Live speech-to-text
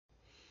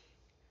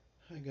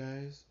Hi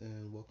guys,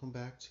 and welcome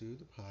back to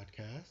the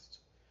podcast.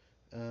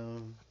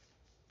 Um,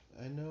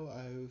 I know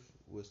I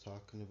was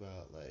talking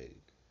about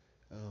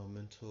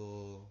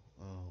mental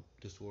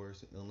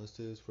disorders and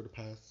illnesses for the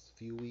past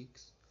few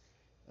weeks.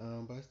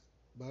 But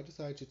I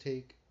decided to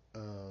take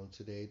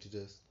today to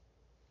just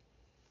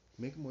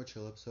make a more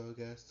chill episode,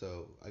 I guess.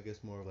 So I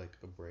guess more of like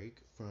a break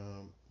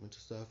from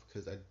mental stuff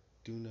because I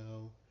do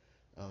know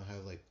I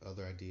have like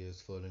other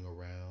ideas floating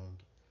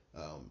around.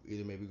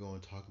 Either maybe go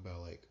and talk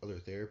about like other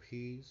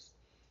therapies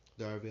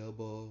that are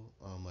available,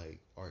 like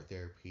art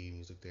therapy,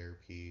 music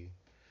therapy,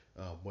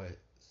 what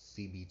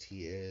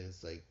CBT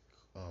is, like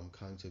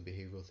cognitive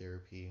behavioral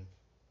therapy.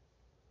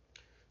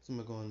 So I'm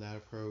gonna go on that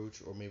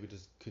approach, or maybe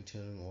just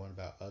continuing on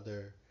about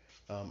other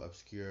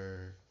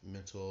obscure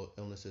mental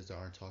illnesses that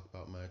aren't talked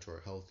about much,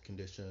 or health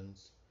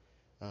conditions.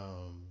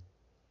 Um,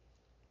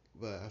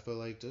 but I feel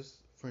like just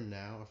for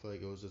now, I feel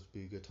like it was just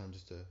be a good time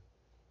just to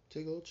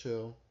take a little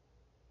chill.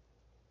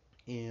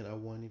 And I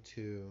wanted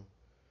to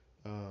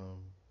um,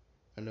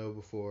 I know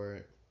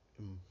before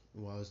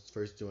when I was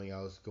first doing,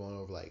 I was going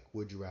over like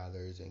would you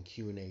rather's and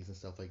Q&As and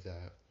stuff like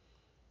that.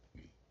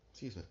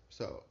 Excuse me.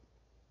 So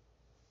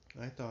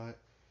I thought,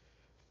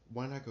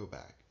 why not go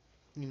back?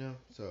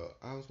 So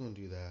I was going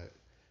to do that,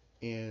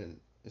 and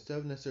instead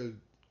of necessarily,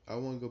 I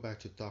want to go back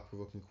to thought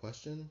provoking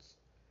questions,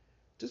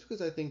 just because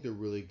I think they're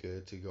really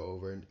good to go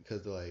over, and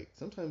because like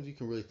sometimes you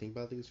can really think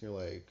about these, and you're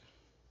like,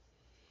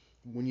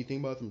 when you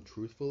think about them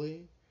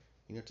truthfully,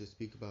 you have to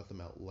speak about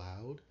them out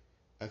loud.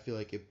 I feel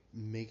like it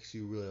makes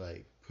you really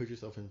like put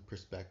yourself in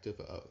perspective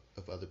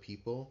of other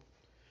people.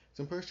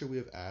 So I'm pretty sure we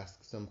have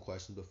asked some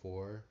questions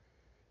before,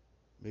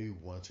 maybe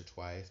once or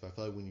twice, but I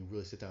feel like when you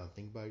really sit down and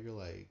think about it, you're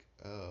like,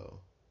 oh,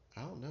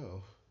 I don't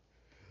know.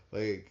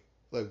 Like,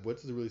 what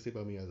does it really say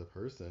about me as a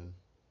person?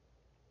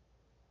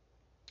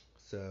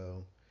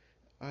 So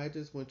I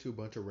just went to a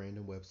bunch of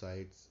random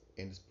websites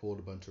and just pulled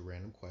a bunch of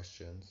random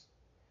questions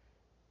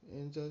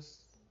and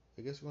just,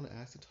 I guess we're gonna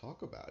ask to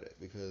talk about it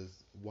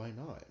because why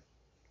not?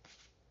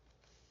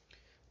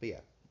 But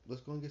yeah,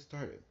 let's go and get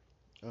started.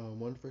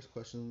 One of the first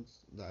questions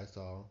that I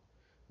saw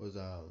was,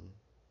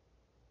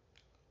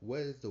 what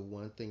is the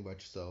one thing about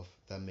yourself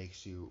that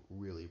makes you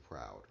really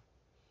proud?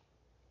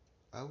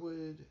 I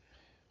would.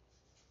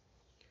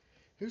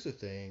 Here's the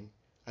thing.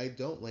 I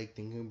don't like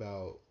thinking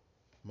about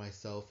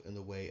myself in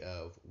the way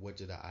of what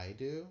did I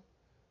do,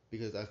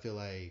 because I feel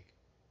like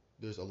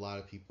there's a lot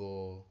of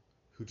people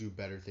who do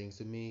better things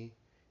than me,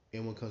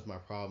 and when it comes to my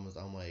problems,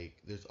 I'm like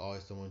there's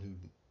always someone who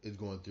is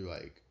going through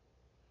like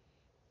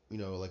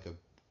like a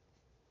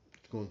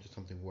going through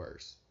something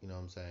worse. You know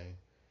what I'm saying?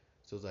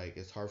 So it's like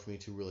it's hard for me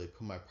to really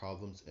put my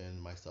problems and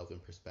myself in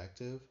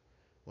perspective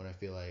when I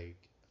feel like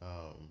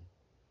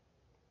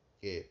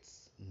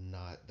it's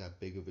not that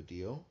big of a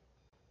deal.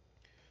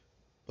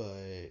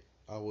 But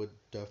I would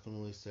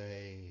definitely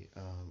say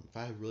if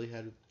I really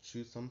had to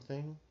choose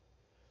something,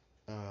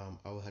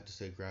 I would have to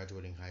say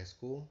graduating high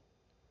school.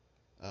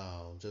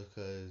 Just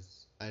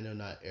because I know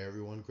not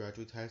everyone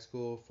graduates high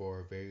school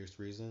for various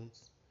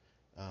reasons.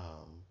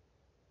 Um,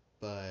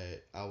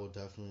 but I will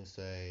definitely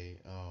say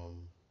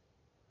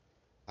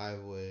I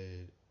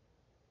would.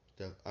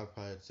 I'd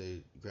probably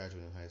say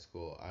graduating high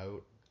school.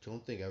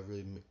 Don't think I've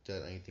really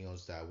done anything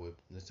else that would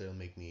necessarily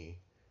make me,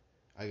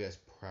 I guess,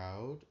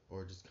 proud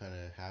or just kind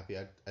of happy.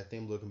 I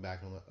think looking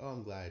back, I'm like, oh,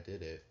 I'm glad I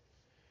did it.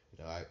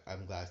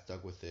 I'm glad I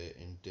stuck with it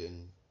and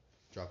didn't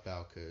drop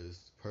out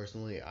because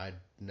personally, I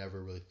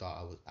never really thought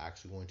I was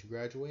actually going to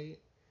graduate.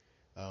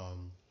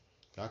 Um,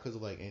 Not because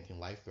of like anything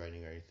life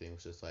threatening or anything. It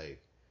was just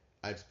like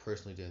I just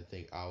personally didn't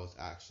think I was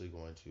actually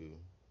going to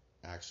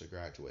actually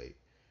graduate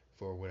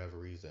for whatever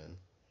reason.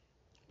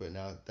 But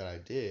now that I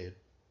did,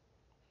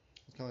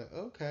 it's kind of like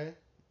okay,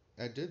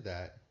 I did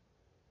that,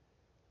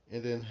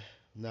 and then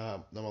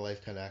now my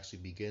life kind of actually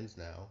begins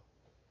now,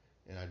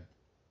 and I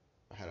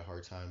had a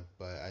hard time,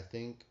 but I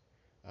think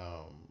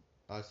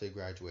I'd say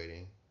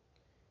graduating.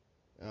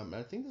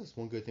 I think that's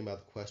one good thing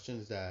about the question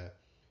is that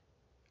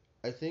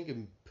I think it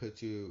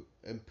puts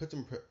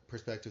in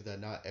perspective that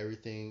not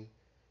everything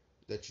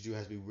that you do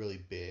has to be really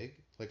big.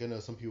 Like I know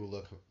some people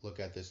look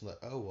at this and like,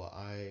 oh well,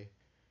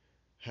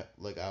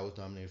 like I was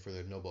nominated for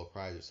the Nobel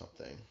Prize or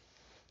something.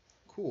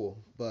 Cool,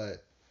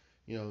 but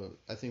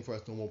I think for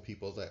us normal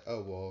people, it's like,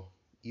 oh well,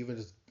 even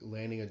just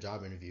landing a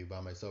job interview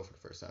by myself for the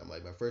first time,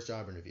 like my first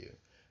job interview,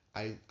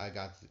 I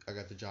got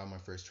the job my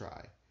first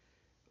try,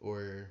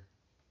 or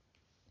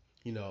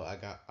I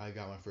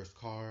got my first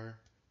car,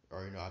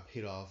 or I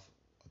paid off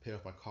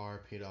my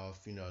car, paid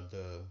off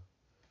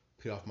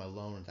my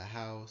loan at the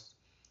house.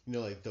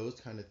 Like those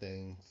kind of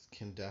things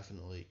can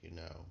definitely,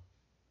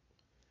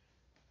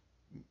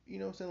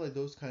 what I'm saying? Like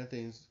those kind of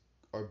things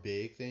are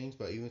big things,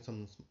 but even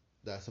some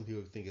that some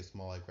people think is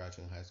small, like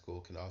graduating high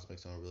school, can also make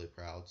someone really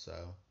proud.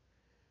 So,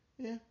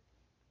 yeah,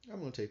 I'm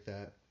gonna take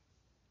that.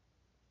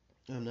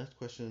 Next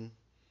question.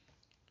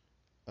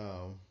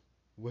 Um,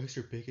 what is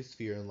your biggest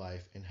fear in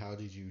life, and how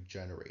did you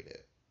generate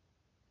it?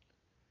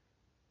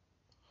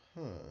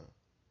 Huh.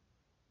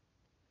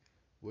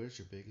 What is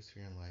your biggest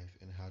fear in life,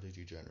 and how did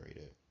you generate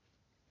it?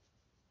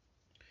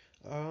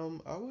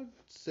 I would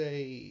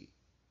say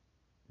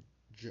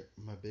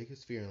my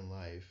biggest fear in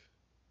life.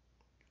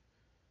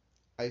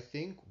 I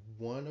think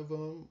one of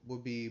them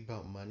would be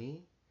about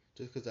money,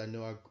 just because I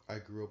know I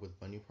grew up with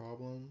money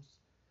problems.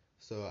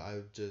 So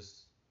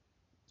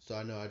so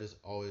I know I just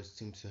always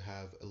seem to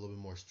have a little bit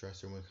more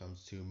stressor when it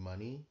comes to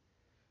money.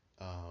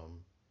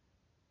 Um,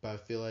 but I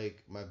feel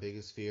like my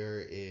biggest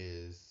fear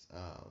is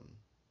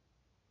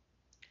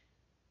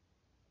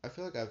I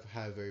feel like I've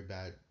had very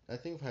bad. I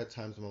think I've had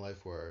times in my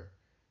life where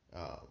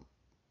um,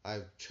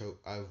 I've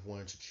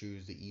wanted to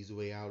choose the easy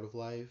way out of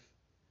life,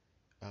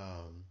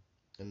 um,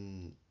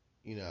 and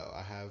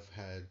I have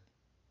had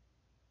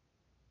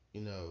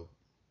you know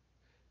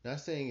not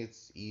saying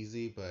it's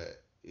easy,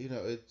 but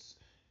it's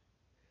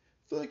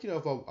I feel like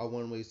if I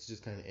want ways to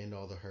just kind of end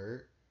all the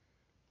hurt.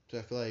 So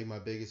I feel like my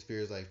biggest fear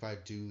is like if I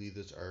do leave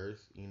this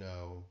earth,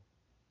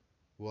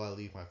 will I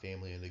leave my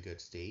family in a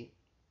good state?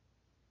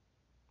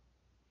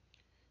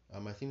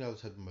 I think that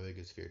was my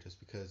biggest fear, just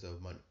because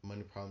of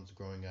money problems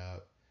growing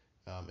up,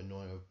 and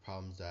knowing of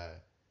problems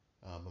that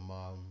my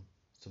mom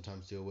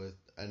sometimes deal with,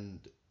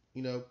 and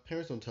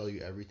parents don't tell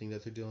you everything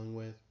that they're dealing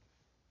with.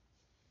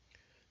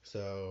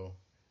 So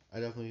I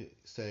definitely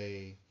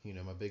say,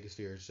 my biggest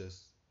fear is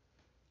just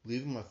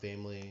leaving my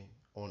family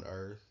on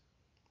Earth,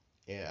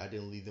 and I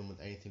didn't leave them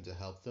with anything to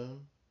help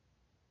them.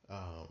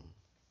 Um,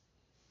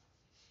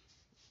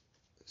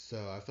 so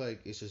I feel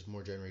like it's just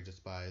more generated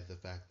just by the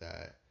fact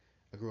that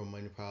I grew up with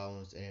money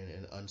problems and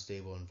an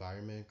unstable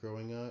environment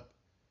growing up.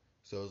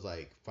 So it's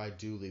like if I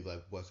do leave,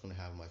 like what's going to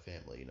happen with my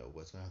family?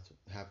 What's going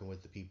to happen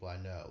with the people I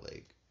know?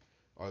 Like,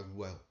 are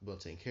well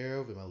taken care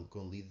of? Am I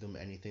going to leave them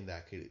anything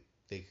that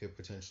they could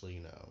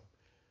potentially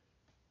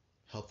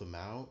help them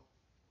out?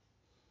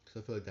 So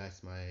I feel like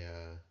that's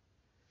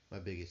my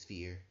biggest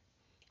fear,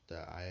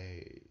 that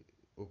I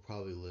will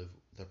probably live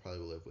that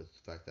probably will live with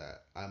the fact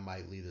that I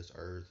might leave this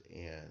earth,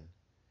 and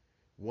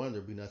one,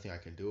 there'll be nothing I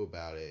can do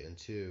about it, and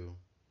two,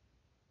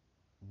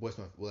 what's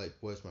my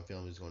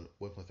family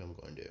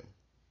going to do?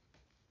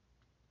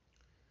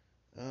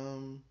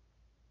 Um,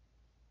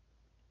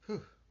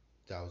 whew,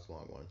 that was a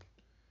long one.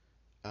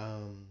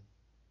 Um,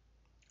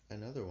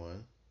 another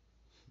one,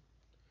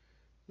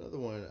 another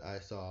one I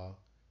saw,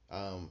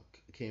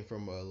 came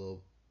from a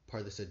little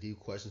part that said deep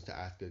questions to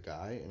ask a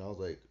guy, and I was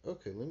like,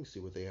 okay, let me see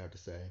what they have to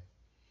say.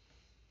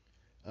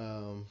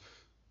 Um,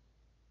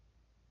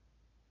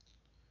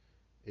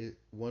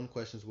 one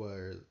question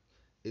was,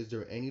 is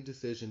there any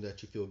decision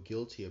that you feel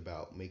guilty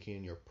about making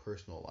in your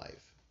personal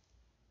life?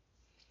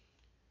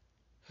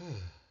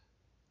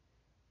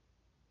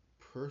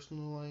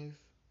 Personal life?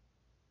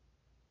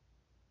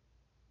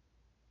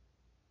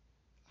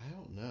 I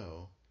don't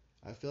know.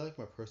 I feel like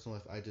my personal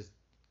life,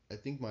 I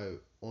think my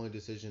only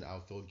decision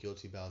I'll feel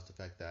guilty about is the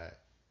fact that,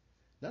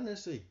 not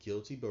necessarily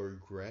guilty, but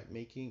regret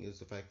making, is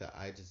the fact that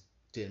I just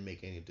didn't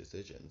make any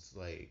decisions.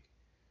 Like,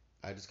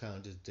 I just kind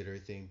of just did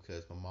everything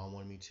because my mom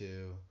wanted me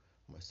to,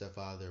 my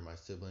stepfather, my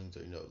siblings,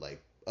 or,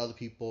 like other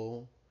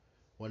people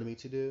wanted me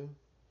to do.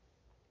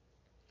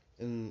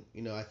 And,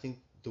 I think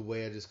the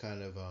way I just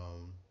kind of,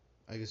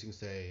 I guess you can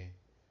say,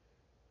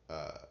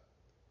 uh,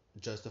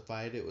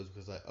 justified it was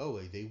because, like, oh,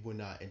 like, they would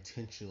not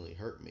intentionally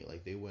hurt me.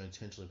 Like, they would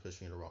intentionally push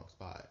me in the wrong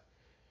spot.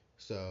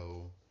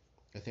 So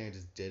I think I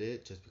just did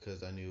it just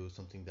because I knew it was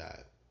something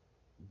that,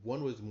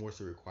 one, was more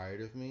so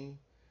required of me,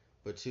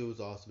 but two was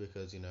also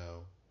because,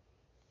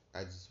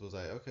 I just was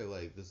like, okay,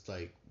 like, this is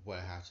like what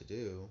I have to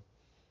do.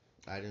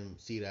 I didn't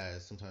see it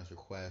as sometimes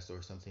request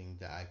or something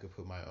that I could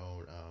put my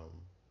own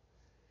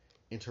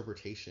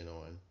interpretation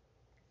on.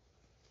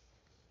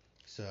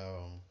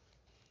 So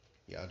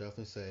yeah, I'll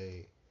definitely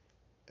say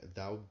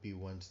that would be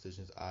one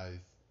decision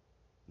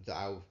that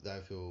I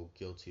feel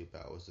guilty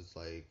about, was just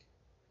like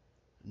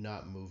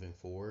not moving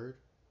forward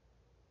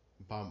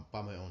by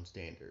my own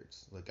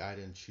standards. Like, I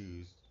didn't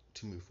choose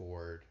to move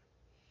forward,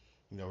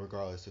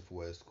 regardless if it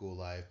was school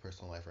life,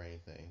 personal life, or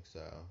anything.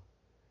 So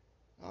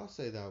I'll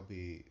say that would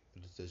be a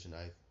decision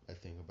I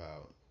think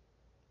about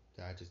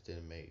that I just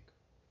didn't make.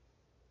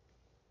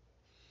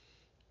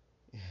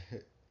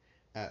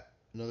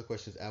 Another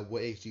question is, at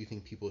what age do you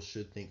think people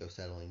should think of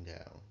settling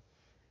down?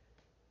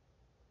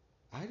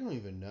 I don't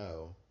even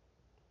know.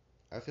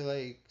 I feel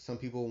like some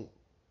people,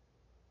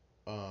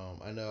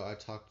 I know I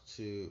talked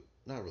to,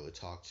 not really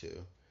talked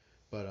to,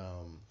 but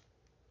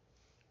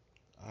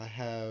I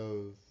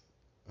have,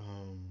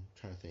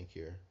 trying to think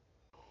here.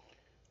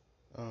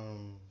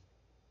 Um,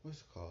 what's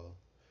it called?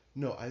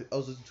 No, I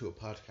was listening to a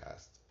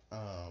podcast.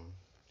 Um,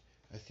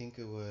 I think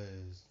it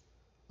was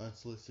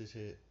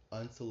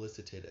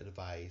unsolicited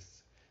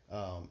advice.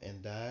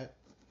 And that,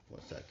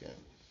 one second.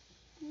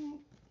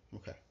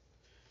 Okay,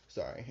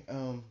 sorry.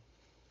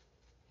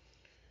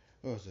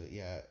 What was it?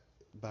 Yeah,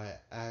 by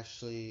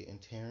Ashley and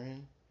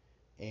Taryn,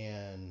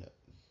 and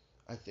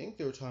I think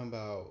they were talking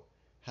about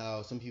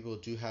how some people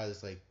do have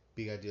this like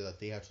big idea that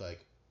they have to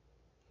like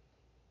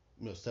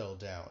settle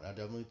down. I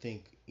definitely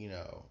think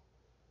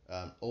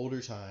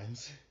older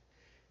times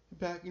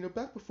back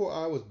before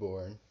I was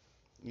born.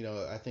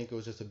 I think it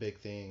was just a big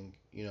thing.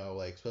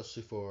 Like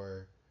especially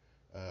for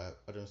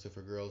I don't say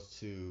for girls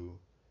to,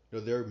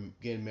 they're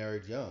getting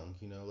married young.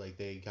 Like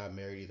they got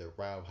married either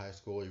right out of high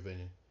school or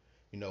even,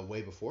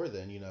 way before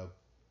then.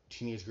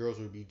 Teenage girls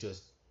would be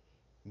just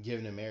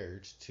given in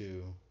marriage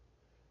to,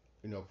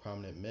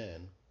 prominent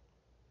men,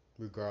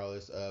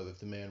 regardless of if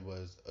the man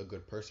was a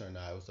good person or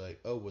not. It was like,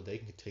 oh, well, they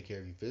can take care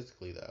of you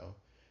physically, though.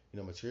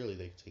 Materially,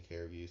 they can take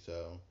care of you.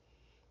 So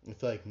I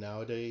feel like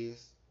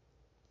nowadays,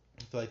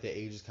 I feel like the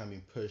age is kind of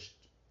being pushed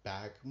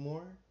back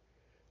more.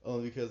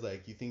 Only because,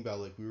 like, you think about,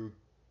 like, we were,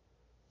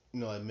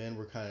 like, men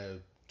were kind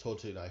of told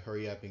to, like,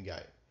 hurry up and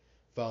get,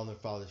 follow in their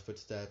father's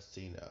footsteps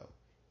to,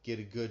 get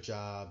a good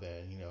job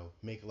and,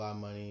 make a lot of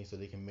money so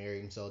they can marry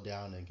and settle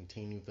down and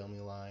continue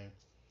family line.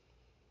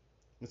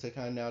 It's like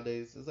kind of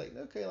nowadays, it's like,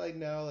 okay, like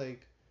now,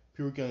 like,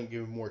 people are gonna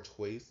give more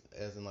choice,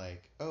 as in,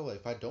 like, oh, like,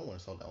 if I don't want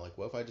to settle down, like,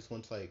 what if I just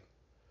want to,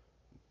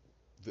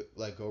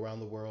 like, go around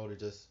the world or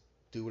just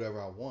do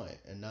whatever I want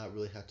and not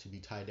really have to be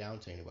tied down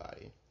to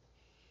anybody?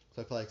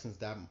 So I feel like since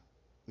that,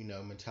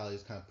 mentality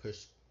is kind of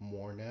pushed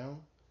more now,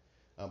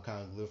 I'm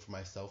kind of live for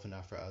myself and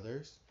not for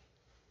others.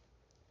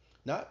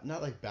 Not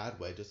like bad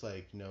way, just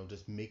like,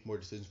 just make more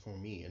decisions for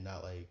me and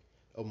not like,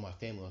 oh, my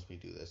family wants me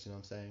to do this. You know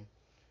what I'm saying?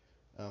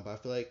 But I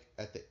feel like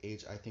at the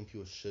age I think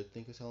people should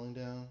think of settling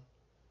down,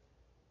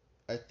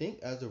 I think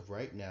as of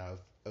right now,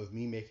 of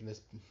me making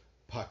this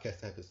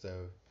podcast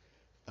episode,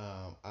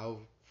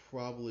 I'll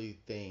probably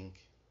think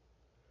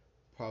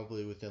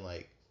probably within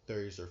like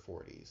 30s or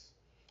 40s,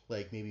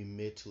 like maybe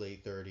mid to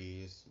late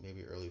 30s,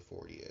 maybe early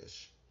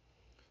 40ish.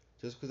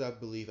 Just because I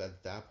believe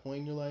at that point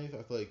in your life,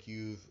 I feel like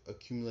you've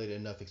accumulated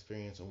enough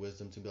experience and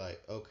wisdom to be like,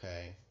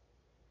 okay,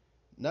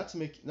 not to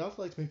like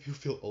to make you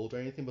feel old or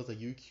anything, but it's like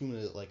you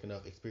accumulated like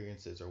enough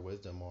experiences or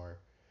wisdom or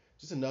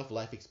just enough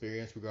life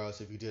experience,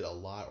 regardless if you did a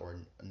lot or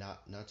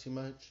not too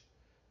much.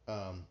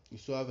 You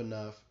still have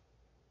enough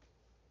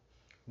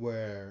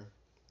where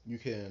you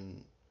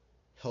can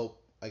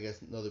help, I guess,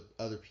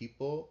 other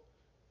people,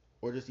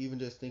 or just even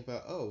just think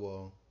about, oh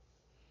well,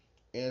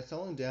 and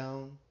settling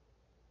down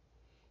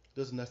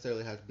doesn't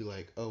necessarily have to be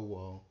like, oh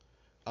well,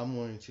 I'm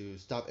going to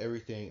stop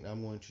everything and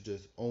I'm going to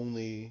just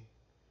only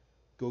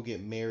go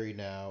get married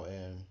now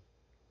and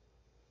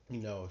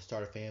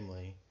start a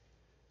family.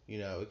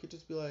 It could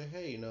just be like,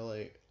 hey,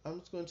 like I'm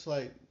just going to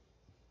like,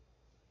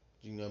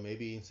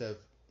 maybe instead of,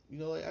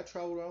 like I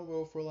traveled around the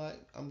world for like,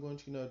 I'm going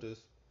to,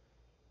 just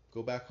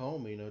go back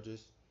home,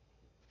 just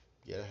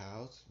get a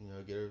house,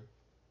 get a,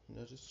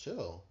 just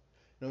chill.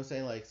 You know what I'm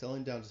saying? Like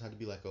settling down just had to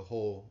be like a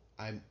whole.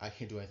 I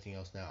can't do anything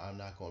else now. I'm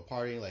not going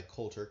partying like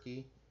cold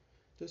turkey.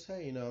 Just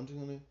hey, I'm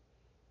gonna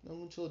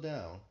chill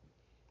down.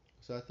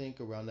 So I think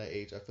around that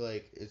age, I feel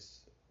like it's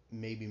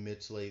maybe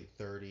mid to late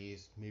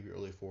 30s, maybe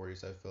early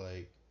 40s. I feel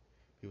like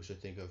people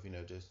should think of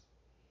just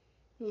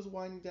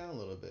winding down a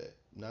little bit.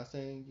 I'm not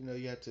saying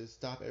you have to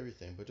stop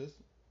everything, but just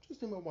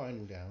think about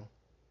winding down.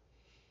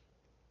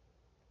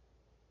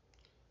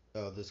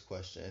 This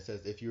question, it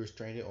says, if you were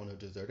stranded on a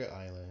deserted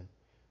island,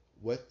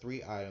 what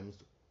three items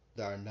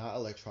that are not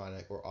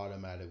electronic or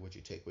automatic would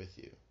you take with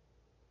you?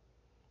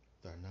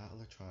 That are not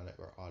electronic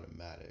or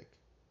automatic.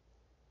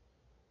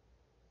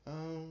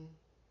 Um,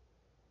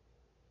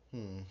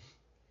 hmm.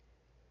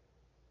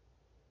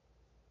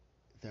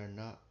 They're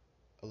not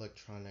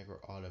electronic or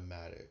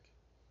automatic.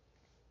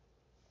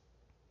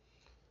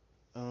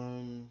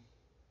 Um,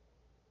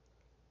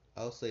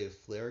 I'll say a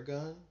flare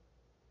gun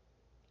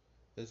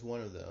is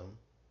one of them.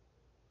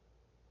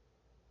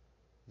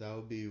 That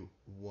would be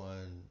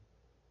one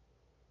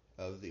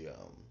of the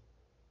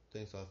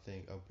things I'll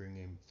think of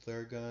bringing.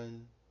 Flare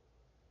gun.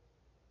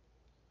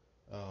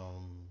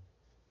 Um,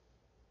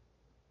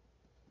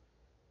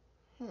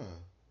 huh.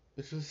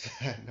 It's really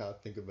sad now I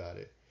think about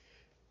it.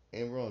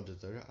 And we're on a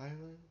deserted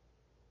island.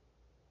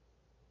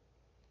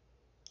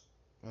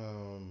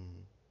 Um,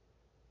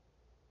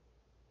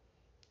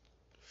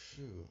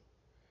 shoot.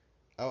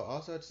 I'll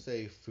also have to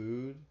say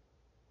food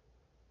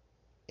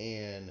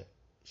and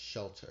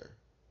shelter.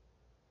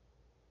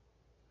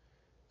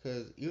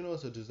 Because even though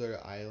it's a deserted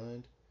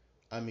island,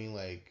 I mean,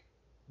 like,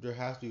 there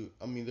has to,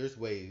 I mean, there's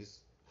ways.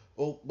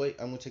 Oh, wait,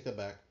 I'm going to take that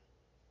back.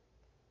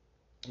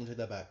 I'm going to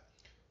take that back.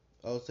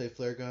 I would say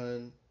flare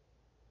gun,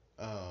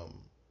 um,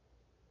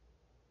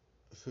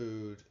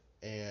 food,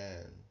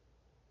 and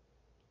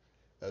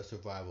a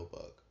survival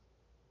book.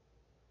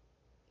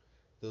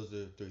 Those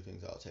are the three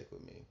things I'll take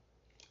with me.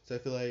 So I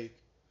feel like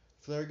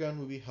flare gun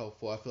would be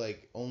helpful. I feel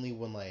like only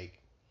when, like,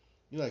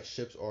 like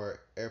ships or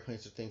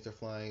airplanes or things are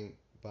flying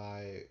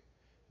by,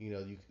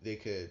 they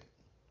could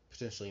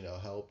potentially,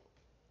 help.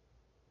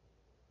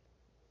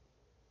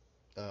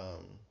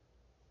 Um,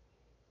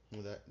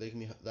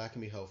 that can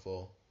be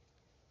helpful.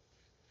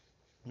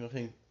 I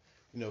think,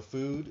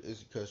 food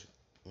is because,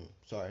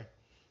 sorry,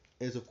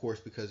 is of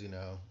course because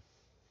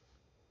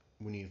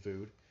we need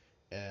food,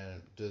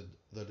 and the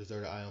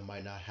deserted island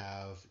might not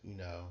have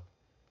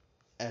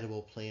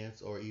edible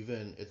plants, or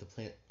even if the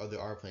plant or there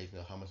are plants,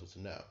 how am I supposed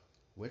to know?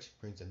 Which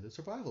brings in the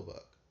survival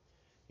book.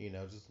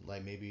 Just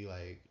like maybe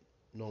like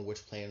knowing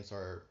which plants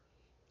are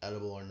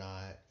edible or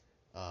not,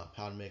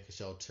 how to make a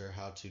shelter,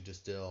 how to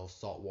distill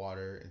salt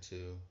water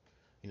into,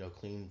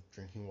 clean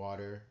drinking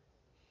water,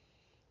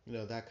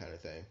 that kind of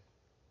thing.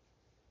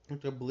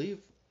 Which I believe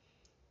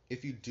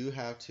if you do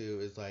have to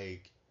is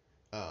like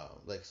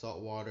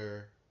salt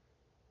water,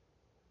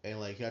 and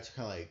like you have to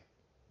kind of like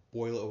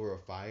boil it over a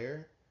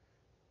fire.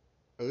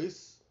 At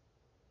least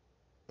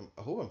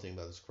I hope I'm thinking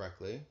about this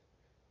correctly.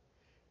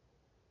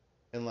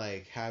 And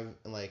like have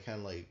and like kind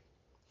of like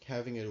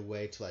having it a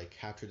way to like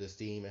capture the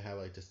steam and have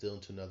like distill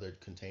into another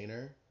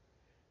container,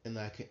 and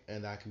that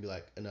can be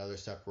like another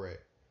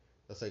separate.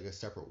 That's like a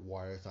separate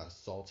water. It's not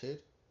salted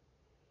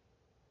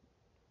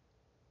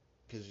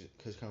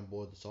because kind of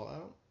boil the salt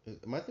out.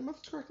 Am I thinking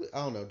about this correctly?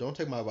 I don't know. Don't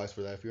take my advice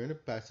for that. If you're in a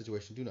bad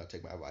situation, do not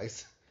take my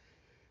advice.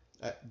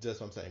 Just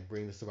what I'm saying.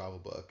 Bring the survival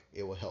book.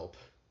 It will help.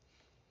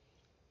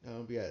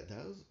 But yeah,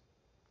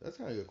 that's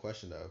kind of a good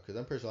question though, because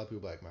I'm pretty sure a lot of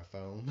people like my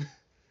phone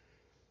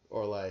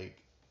or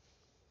like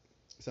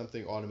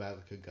something automatic,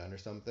 like a gun or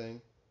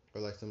something,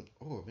 or like some.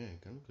 Oh man,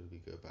 gun could be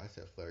good, but I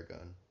said flare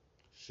gun.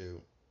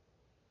 Shoot.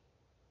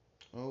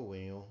 Oh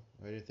well,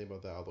 I didn't think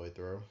about that all the way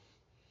through.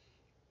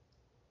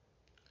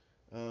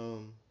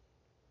 Um,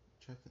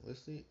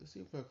 let's see. Let's see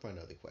if I can find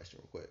another question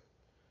real quick.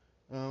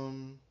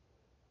 Um,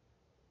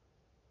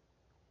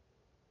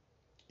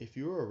 if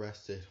you were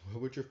arrested,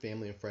 what would your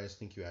family and friends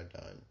think you had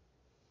done?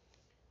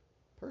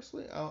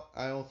 Personally,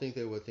 I don't think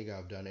they would think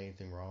I've done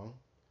anything wrong.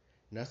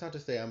 And that's not to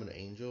say I'm an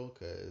angel,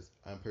 because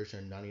I'm pretty sure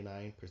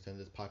 99% of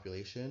this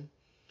population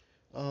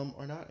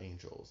are not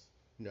angels.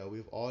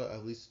 We've all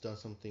at least done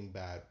something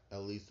bad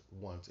at least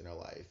once in our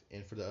life.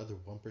 And for the other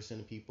 1%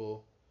 of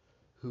people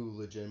who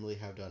legitimately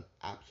have done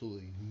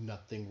absolutely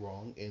nothing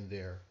wrong in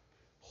their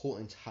whole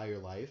entire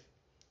life,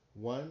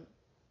 one,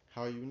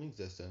 how are you in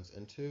existence?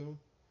 And two,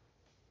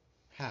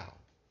 how?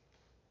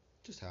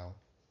 Just how?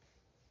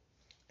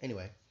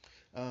 Anyway,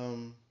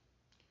 um,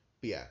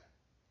 but yeah,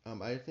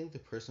 I think the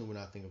person would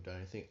not think I've done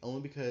anything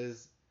only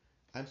because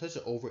I'm such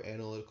an over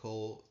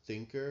analytical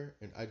thinker,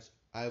 and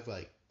I have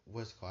like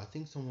what's it called? I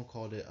think someone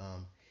called it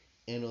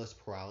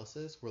analyst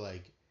paralysis, where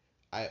like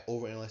I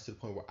overanalyze to the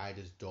point where I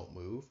just don't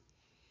move.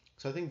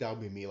 So I think that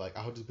would be me. Like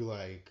I'll just be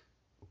like,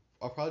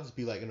 I'll probably just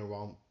be like in the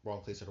wrong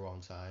place at the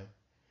wrong time.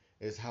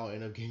 Is how I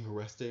end up getting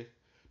arrested,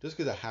 just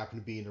because I happen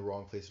to be in the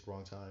wrong place at the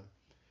wrong time.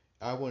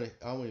 I wouldn't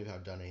even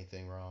have done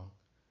anything wrong.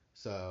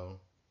 So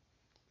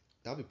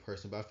that'd be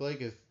personal. But I feel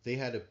like if they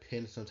had to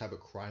pin some type of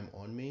crime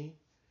on me,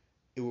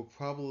 it would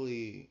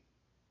probably.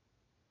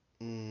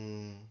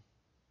 Mm,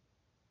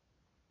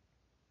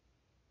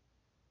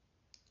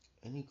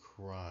 any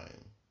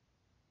crime.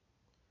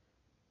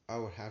 I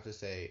would have to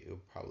say it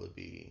would probably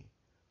be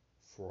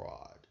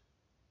fraud.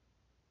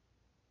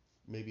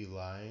 Maybe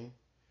lying.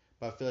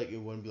 But I feel like it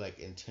wouldn't be like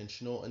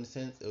intentional in a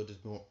sense. It would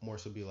just more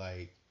so be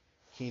like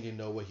he didn't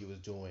know what he was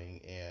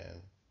doing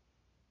and,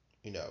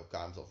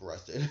 got himself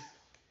arrested.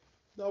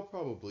 No,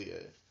 probably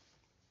it.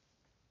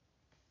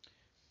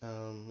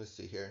 Let's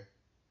see here.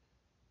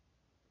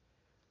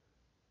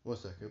 One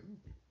second.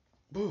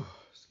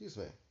 Excuse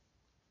me.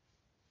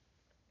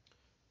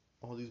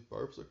 All these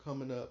burps are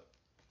coming up.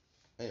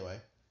 Anyway,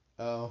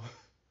 um,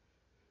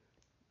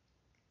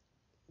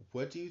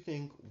 what do you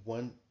think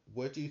one?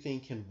 What do you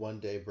think can one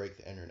day break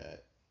the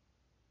internet?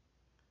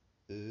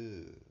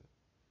 Ooh.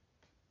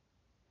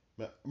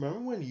 Remember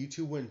when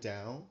YouTube went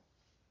down?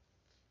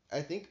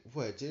 I think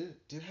what did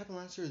it happen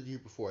last year or the year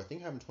before? I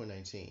think it happened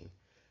 2019,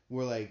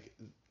 where like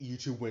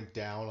YouTube went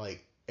down,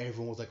 like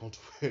everyone was like on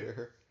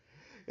Twitter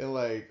and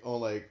like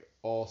on like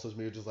all social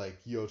media, just like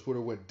yo,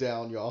 Twitter went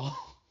down, y'all,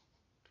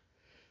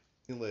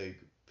 and like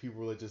people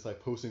were like just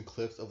like posting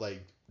clips of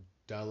like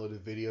downloaded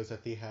videos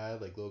that they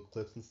had, like little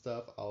clips and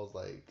stuff. I was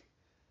like,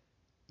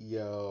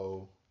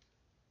 yo,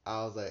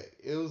 I was like,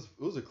 it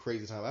was a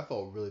crazy time. I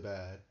felt really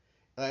bad,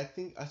 and I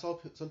think I saw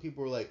some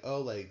people were like,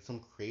 oh, like some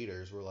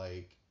creators were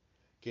like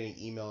getting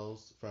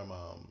emails from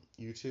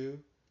YouTube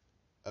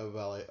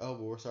about like, oh,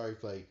 well, we're sorry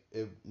if like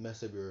it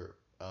messed up your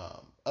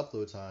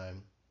upload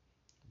time,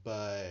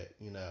 but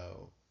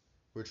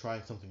we're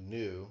trying something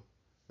new.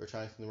 We're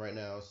trying something right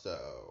now,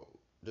 so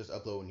just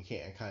upload when you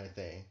can, kind of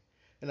thing.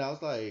 And I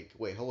was like,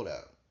 wait, hold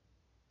up.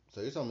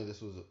 So you're telling me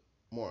this was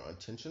more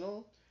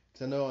intentional?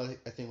 Because I know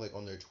I think like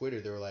on their Twitter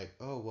they were like,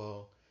 oh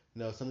well,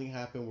 no, something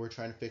happened. We're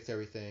trying to fix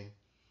everything.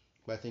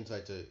 But I think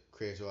like the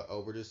creators were like,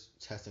 oh, we're just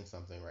testing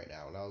something right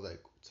now. And I was like,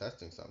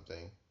 testing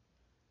something?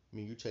 I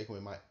mean, you taking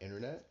away my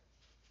internet?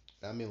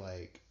 I mean,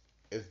 like,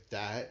 if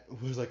that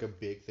was like a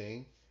big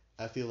thing,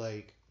 I feel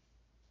like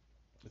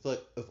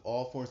if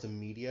all forms of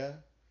media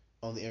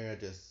on the internet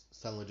just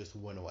suddenly just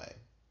went away.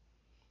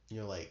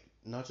 Like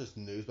not just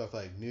news, but I feel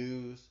like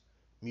news,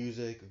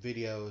 music,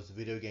 videos,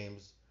 video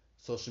games,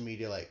 social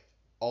media, like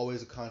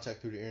always a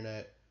contact through the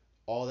internet,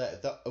 all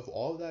that. If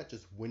all of that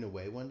just went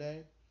away one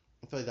day,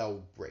 I feel like that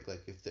would break.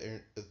 Like if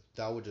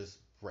that would just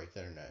break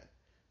the internet.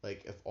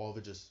 Like if all of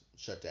it just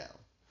shut down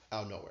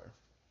out of nowhere.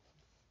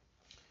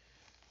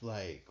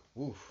 Like,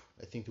 oof,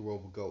 I think the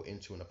world will go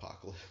into an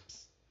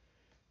apocalypse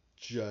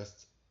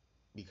just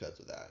because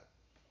of that.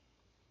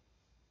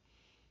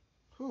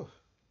 Whew.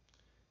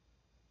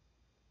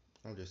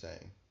 I'm just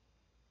saying.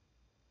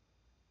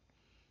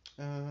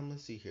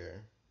 Let's see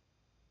here.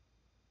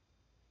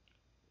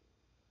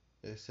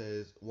 It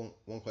says one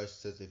question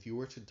says, if you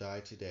were to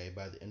die today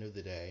by the end of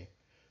the day,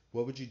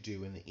 what would you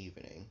do in the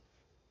evening?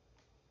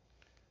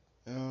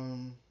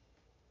 Um,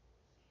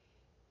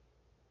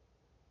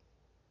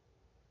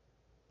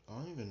 I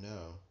don't even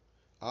know.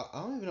 I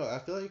don't even know. I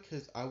feel like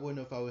because I wouldn't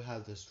know if I would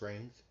have the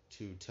strength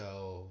to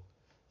tell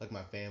like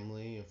my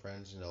family and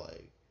friends,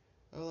 like,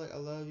 oh, like I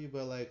love you,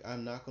 but like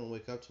I'm not gonna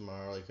wake up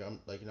tomorrow. Like I'm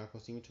like you're not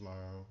gonna see me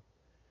tomorrow.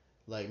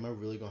 Like, am I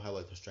really gonna have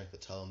like the strength to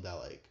tell them that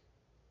like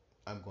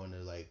I'm going to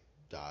like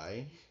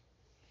die?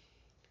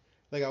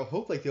 Like I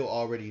hope like they'll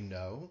already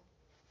know.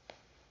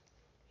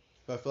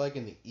 But I feel like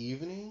in the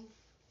evening,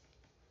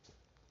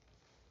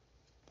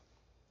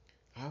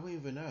 I wouldn't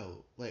even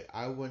know. Like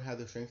I wouldn't have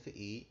the strength to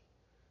eat.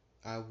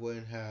 I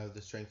wouldn't have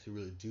the strength to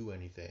really do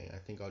anything. I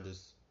think I'll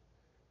just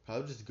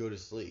probably just go to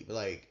sleep. But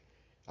like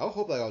I would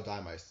hope like I'll die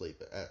in my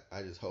sleep.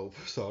 I just hope.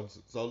 So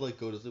I'll like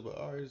go to sleep. But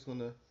alright, just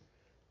gonna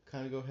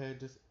kind of go ahead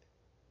just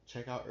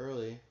check out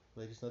early.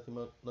 Like there's nothing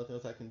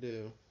else I can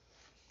do.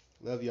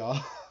 Love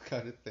y'all,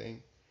 kind of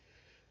thing.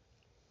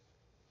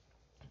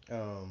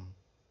 Um,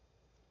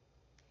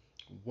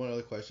 One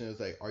other question is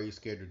like, are you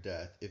scared of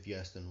death? If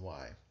yes, then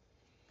why?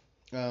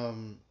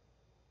 Um,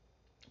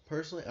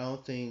 Personally, I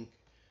don't think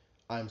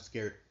I'm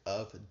scared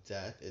of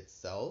death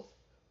itself,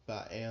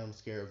 but I am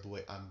scared of the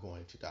way I'm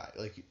going to die.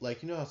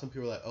 Like you know how some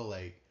people are like, oh,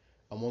 like,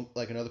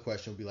 like another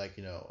question would be like,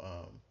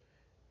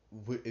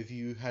 if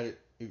you had it,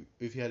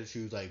 if you had to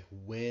choose like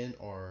when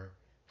or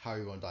how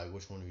you're going to die,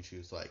 which one would you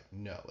choose? Like,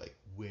 no, like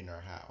when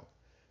or how.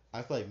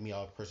 I feel like me,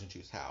 I would personally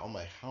choose how. I'm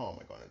like, how am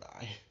I going to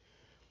die?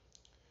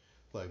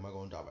 Like, am I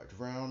going to die by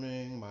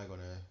drowning? Am I going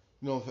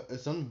to,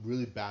 if something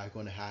really bad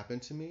going to happen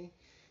to me?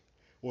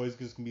 Or it's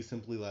just going to be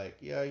simply like,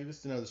 yeah, you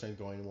just didn't have the strength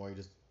going anymore. You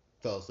just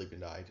fell asleep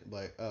and died.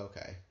 Like, oh,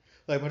 okay.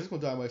 Like, am I just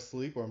going to die in my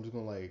sleep? Or I'm just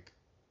going to, like,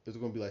 is it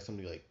going to be like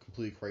something, like,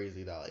 completely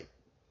crazy that, like,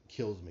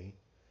 kills me?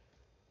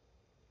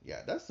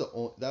 Yeah,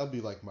 that would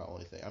be, like, my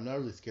only thing. I'm not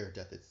really scared of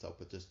death itself,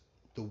 but just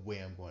the way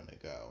I'm going to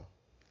go.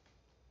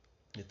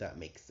 If that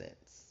makes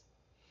sense.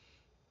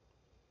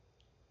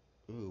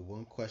 Ooh,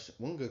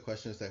 one good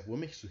question is like, what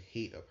makes you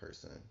hate a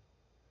person?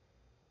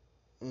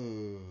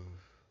 Ooh.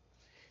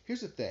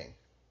 Here's the thing.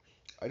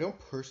 I don't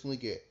personally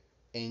get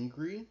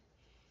angry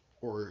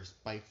or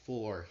spiteful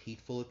or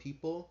hateful of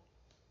people,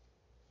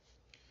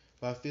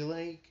 but I feel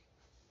like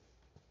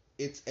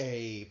it's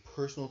a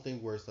personal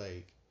thing where it's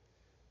like,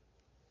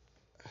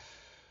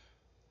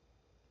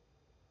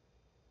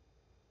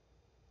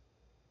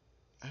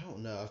 I don't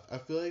know. I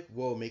feel like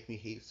what would make me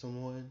hate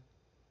someone,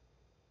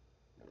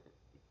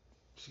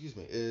 excuse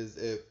me, is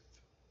if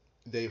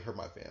they hurt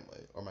my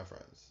family or my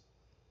friends.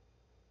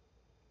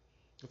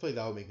 I feel like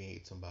that would make me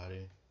hate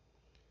somebody.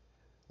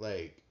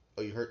 Like,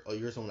 oh, you hurt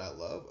someone I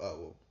love?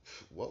 Oh,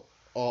 well,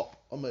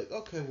 I'm like,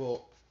 okay,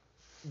 well,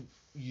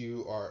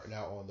 you are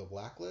now on the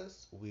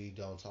blacklist. We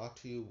don't talk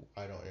to you.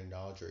 I don't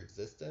acknowledge your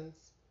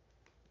existence.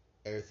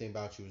 Everything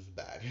about you is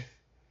bad.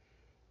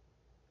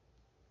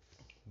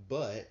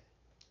 But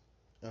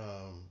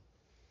um,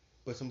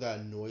 but something that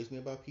annoys me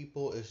about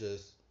people is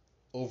just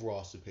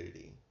overall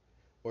stupidity,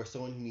 or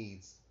someone who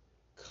needs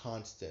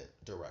constant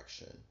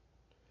direction.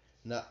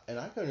 Not, and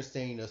I can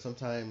understand,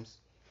 sometimes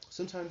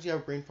you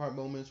have brain fart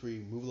moments where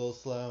you move a little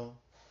slow,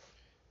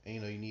 and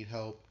you need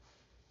help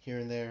here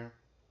and there.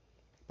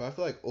 But I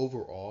feel like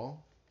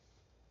overall,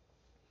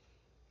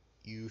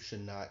 you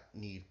should not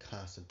need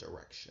constant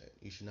direction.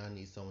 You should not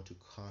need someone to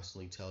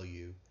constantly tell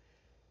you,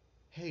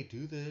 hey,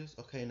 do this.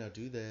 Okay, now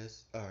do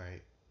this. All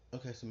right.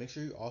 Okay, so make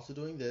sure you're also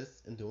doing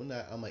this and doing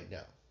that. I'm like,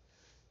 no.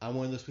 I'm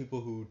one of those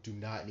people who do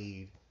not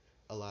need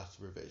a lot of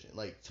supervision.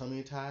 Like, tell me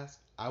a task.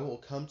 I will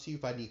come to you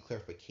if I need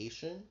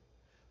clarification,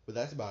 but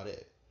that's about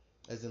it.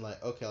 As in,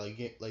 like, okay, like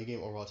you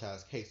gave overall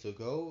task. Hey, so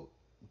go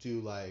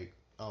do like,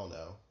 I don't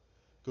know,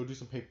 go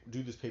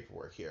do this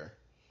paperwork here.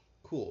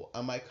 Cool.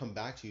 I might come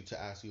back to you to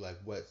ask you like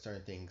what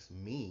certain things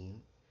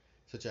mean,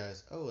 such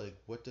as, oh, like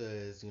what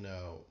does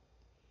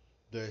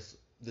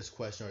this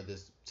question or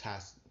this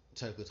task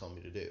technically tell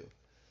me to do.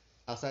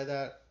 Outside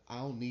that, I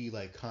don't need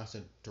like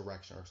constant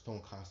direction or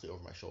someone constantly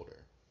over my shoulder.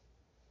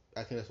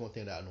 I think that's one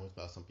thing that annoys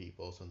about some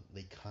people. So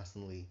they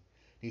constantly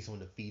need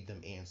someone to feed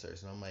them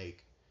answers, and I'm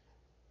like,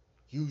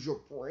 use your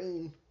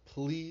brain,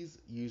 please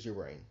use your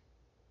brain,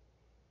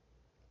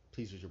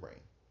 please use your brain.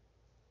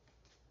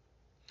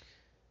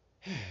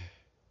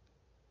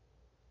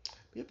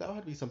 Yeah, that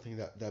would be something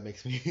that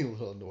makes me a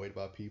little annoyed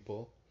about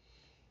people.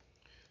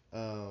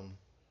 Um,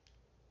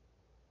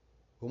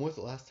 when was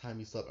the last time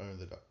you slept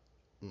under the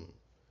mm,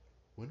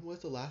 when was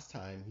the last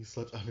time you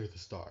slept under the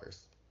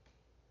stars?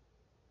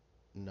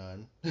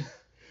 None.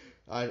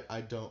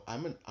 I don't.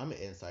 I'm an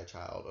inside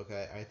child.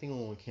 Okay, I think I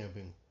went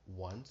camping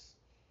once,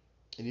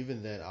 and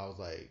even then I was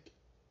like,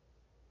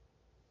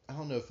 I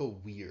don't know. It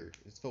felt weird.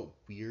 It felt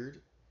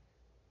weird.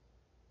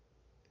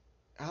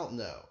 I don't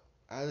know.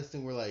 I had this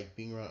thing where like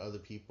being around other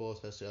people,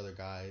 especially other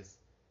guys,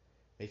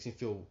 makes me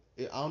feel.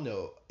 I don't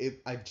know.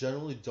 I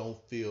generally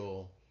don't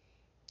feel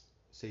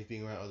safe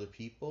being around other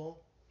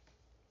people.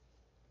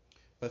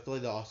 But I feel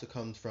like that also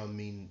comes from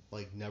me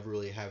like never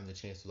really having the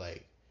chance to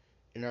like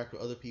interact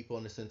with other people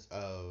in the sense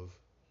of,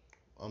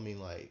 I mean,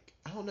 like,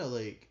 I don't know,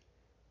 like,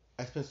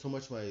 I spent so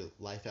much of my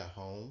life at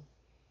home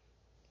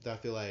that I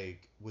feel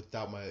like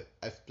without my,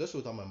 especially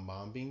without my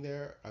mom being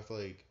there, I feel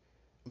like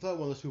one of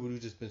those people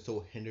who's just been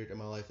so hindered in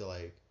my life that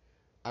like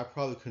I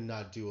probably could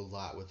not do a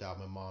lot without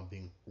my mom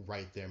being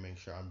right there, making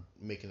sure I'm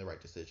making the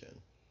right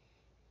decision.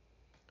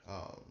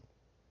 Um,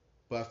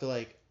 but I feel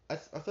like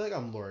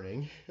I'm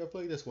learning. I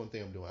feel like that's one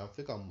thing I'm doing. I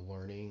think I'm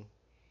learning,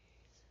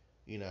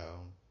 you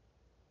know,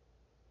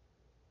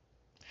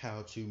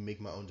 how to make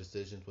my own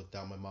decisions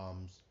without my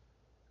mom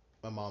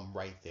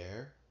right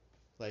there.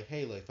 Like,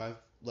 hey, like if I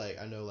like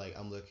I know like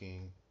I'm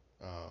looking,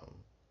 um,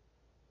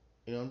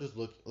 I'm just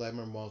like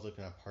my mom's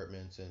looking at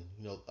apartments and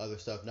other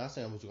stuff. Not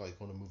saying I was like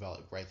going to move out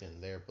like right then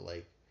and there, but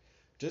like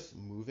just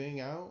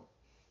moving out.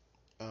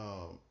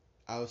 Um,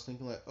 I was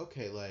thinking like,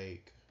 okay,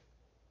 like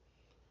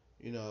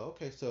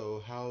okay,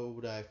 so how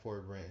would I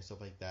afford rent and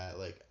stuff like that?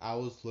 Like I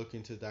was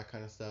looking to that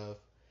kind of stuff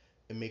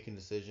and making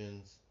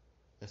decisions.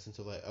 And since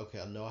like, okay,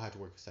 I know I have to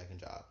work a second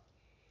job.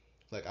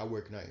 Like I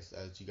work nights,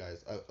 as you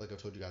guys, like I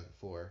told you guys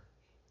before,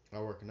 I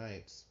work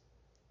nights.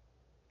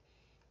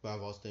 But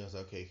I've also think I was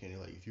like, okay, Kenny,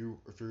 like if you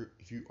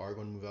are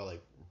going to move out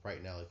like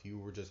right now, if you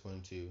were just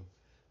going to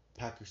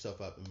pack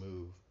yourself up and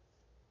move,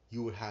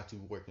 you would have to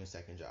work in a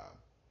second job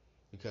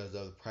because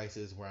of the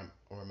prices where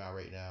I'm at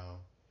right now.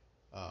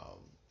 Um,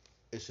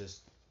 it's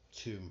just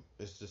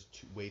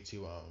way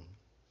too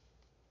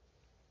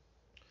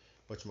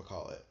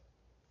whatchamacallit,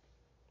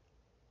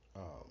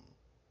 um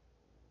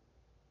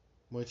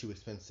way too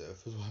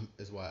expensive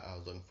is what I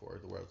was looking for,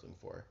 the word I was looking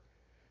for.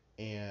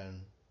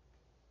 And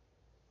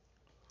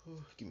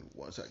give me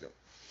 1 second.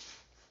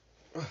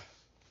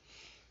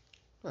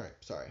 All right,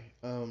 sorry.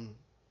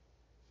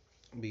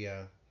 But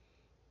yeah,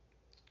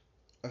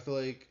 I feel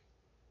like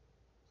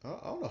I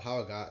don't know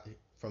how I got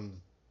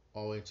from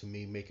all the way to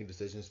me making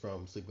decisions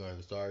from sleeping under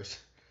the stars,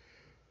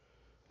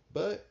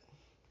 but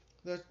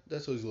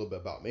that's always a little bit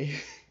about me.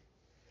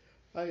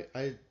 I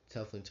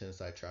definitely tend to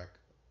sidetrack.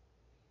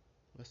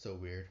 That's so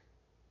weird.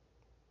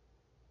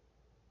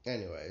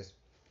 Anyways,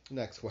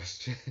 next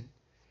question.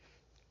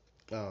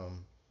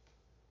 um,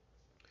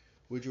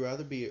 would you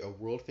rather be a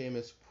world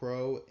famous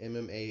pro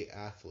MMA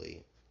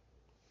athlete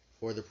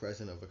or the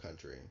president of a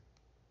country?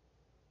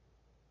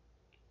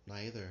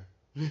 Neither.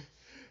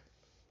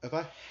 If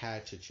I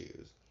had to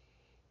choose,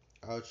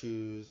 I would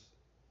choose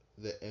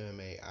the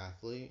MMA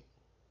athlete,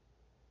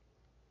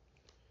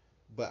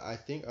 but I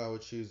think I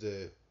would choose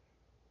it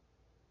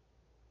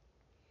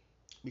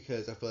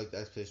because I feel like the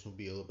expectation would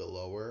be a little bit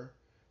lower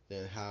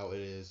than how it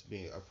is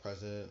being a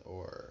president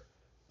or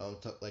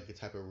like a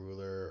type of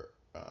ruler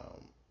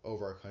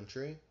over our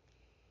country.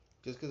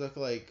 Just because I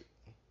feel like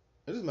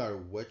it doesn't matter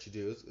what you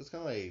do. It's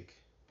kind of like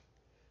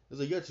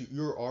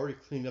you're already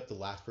cleaning up the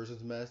last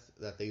person's mess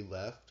that they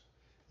left,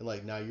 and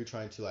like now you're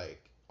trying to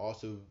like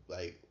also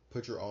like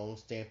put your own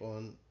stamp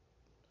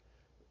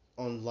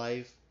on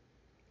life.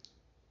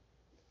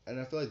 And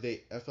I feel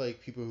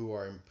like people who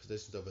are in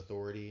positions of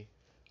authority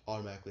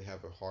automatically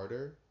have it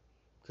harder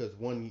because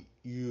one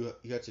you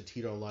have to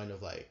teeter on the line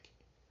of like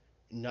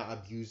not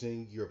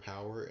abusing your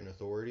power and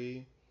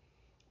authority,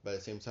 but at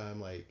the same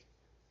time like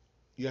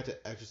you have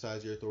to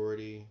exercise your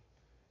authority.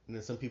 And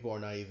then some people are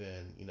not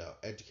even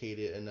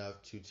educated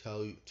enough to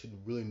tell you to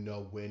really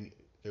know when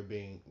they're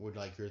being when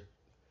like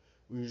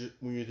when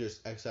you're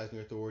just exercising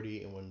your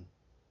authority and when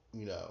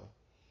you know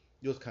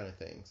those kind of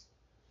things.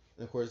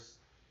 And of course,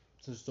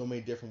 since there's so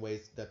many different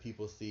ways that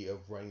people see of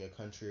running a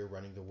country or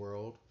running the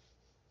world,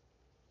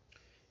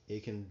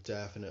 it can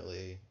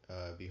definitely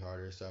be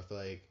harder. So I feel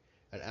like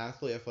an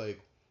athlete, I feel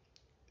like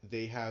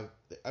they have,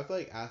 I feel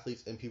like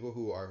athletes and people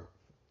who are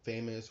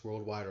famous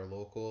worldwide or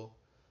local,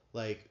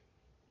 like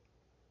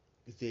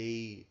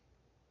they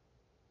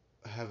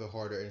have it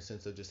harder in the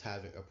sense of just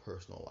having a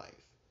personal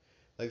life.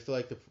 Like I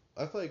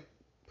feel like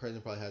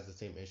president probably has the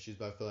same issues,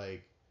 but I feel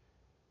like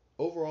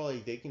overall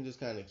like they can just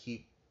kind of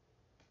keep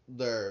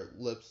their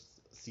lips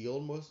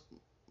sealed most.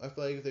 I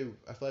feel like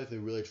if they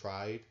really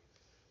tried,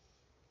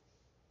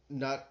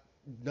 not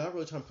not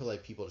really trying to put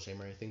like people to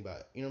shame or anything,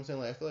 but you know what I'm saying.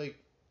 Like I feel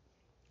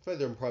like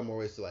there are probably more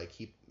ways to like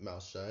keep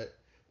mouth shut.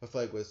 I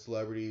feel like with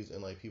celebrities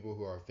and like people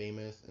who are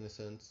famous in a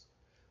sense,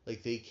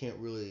 like they can't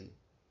really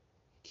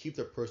keep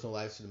their personal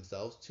lives to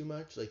themselves too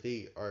much. Like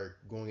they are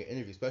going to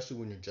interviews, especially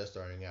when you're just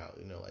starting out.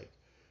 Like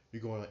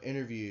you're going on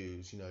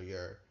interviews.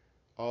 You're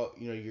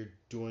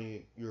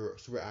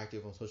super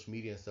active on social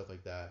media and stuff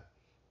like that.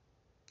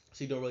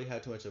 So you don't really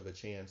have too much of a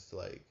chance to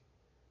like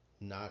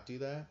not do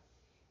that.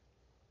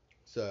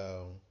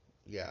 So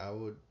yeah, I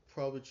would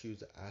probably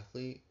choose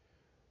athlete,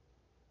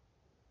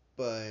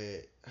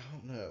 but I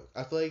don't know.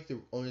 I feel like the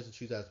only reason to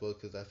choose that as well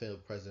because I feel the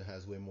president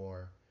has way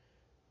more.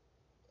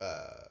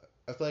 Uh,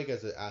 I feel like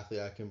as an athlete,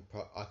 I can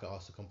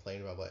also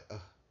complain about like,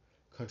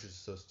 countries are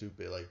so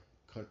stupid. Like,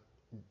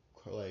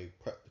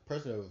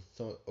 president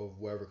of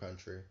whatever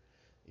country,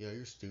 yeah,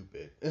 you're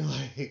stupid. And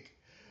like,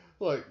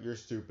 like you're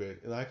stupid,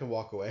 and I can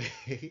walk away.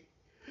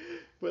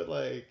 but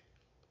like,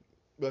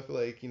 but I feel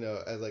like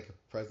as like a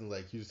president,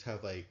 like you just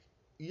have like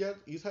you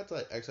just have to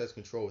like exercise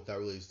control without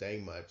really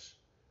saying much.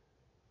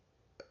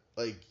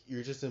 Like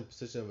you're just in a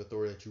position of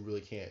authority that you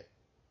really can't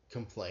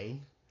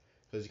complain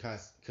because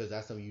because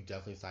that's something you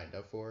definitely signed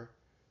up for.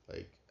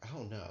 Like I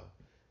don't know,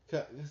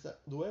 cause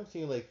the way I'm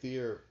seeing like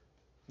they're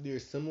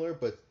similar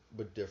but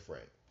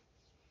different.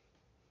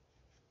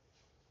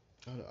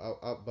 I don't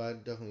know. But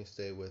I'd definitely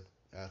stay with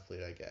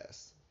athlete, I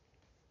guess.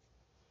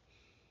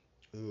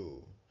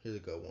 Ooh, here's a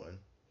good one.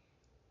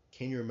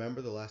 Can you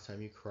remember the last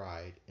time you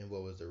cried and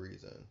what was the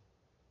reason?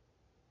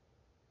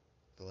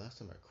 The last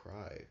time I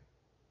cried,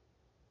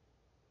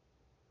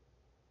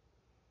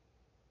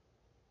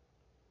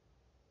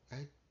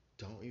 I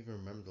don't even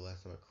remember the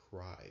last time I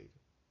cried.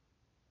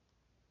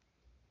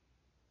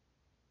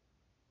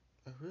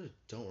 I really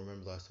don't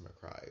remember the last time I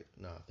cried.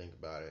 Now I think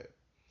about it.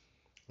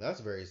 That's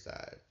very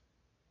sad.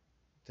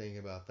 Thinking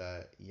about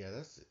that, yeah,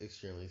 that's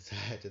extremely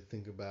sad to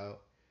think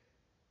about.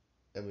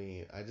 I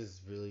mean, I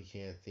just really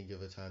can't think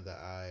of a time that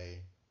I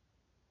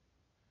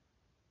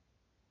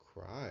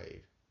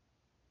cried.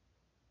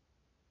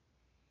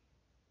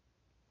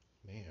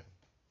 Man,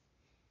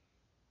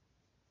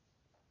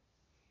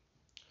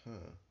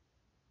 huh?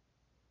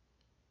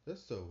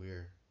 That's so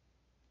weird.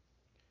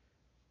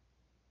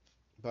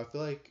 But I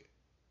feel like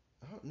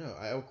I don't know.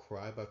 I'll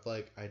cry, but I feel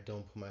like I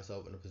don't put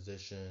myself in a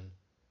position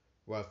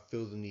where I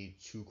feel the need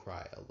to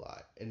cry a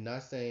lot. And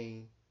not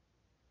saying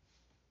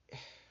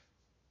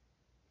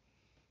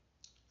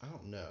I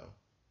don't know.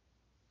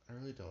 I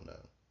really don't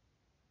know.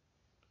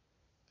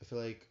 I feel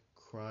like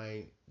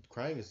crying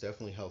is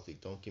definitely healthy.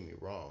 Don't get me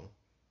wrong,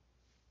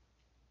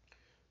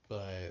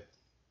 but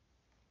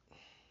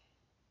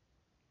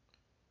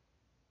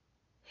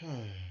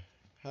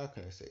how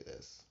can I say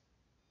this?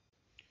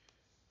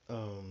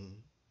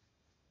 Um,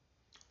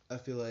 I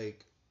feel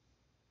like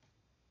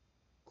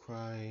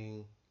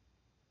crying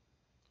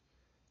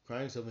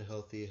crying is something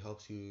healthy. It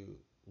helps you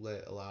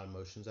let a lot of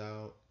emotions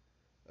out.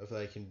 I feel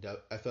like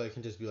it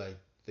can just be like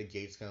the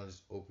gates kind of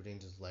just opening,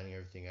 just letting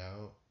everything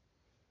out.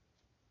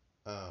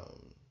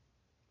 Um,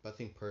 but I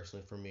think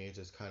personally for me,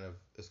 it's kind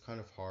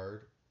of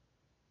hard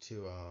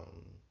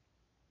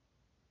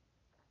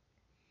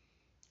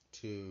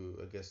to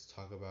I guess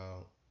talk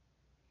about.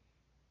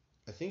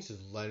 I think it's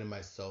just letting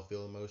myself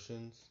feel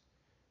emotions.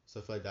 So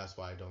I feel like that's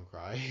why I don't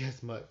cry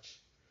as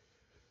much.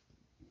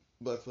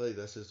 But I feel like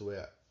that's just the way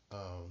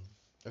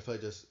I feel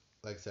like just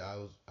like I said,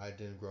 I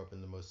didn't grow up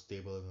in the most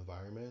stable of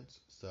environments,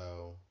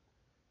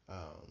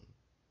 um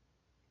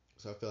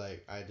so I feel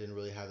like I didn't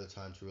really have the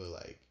time to really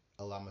like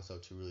allow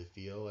myself to really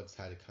feel. I just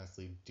had to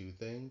constantly do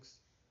things.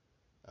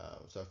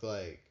 So I feel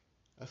like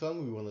I'm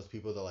gonna be one of those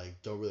people that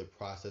like don't really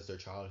process their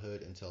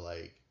childhood until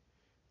like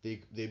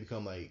they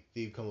become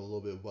a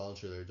little bit well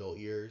into their adult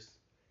years,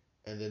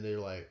 and then they're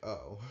like,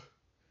 oh,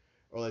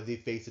 or like they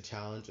face a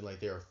challenge and like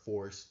they are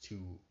forced to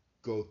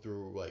go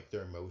through like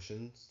their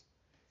emotions,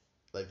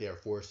 like they are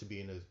forced to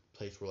be in a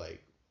place where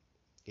like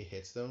it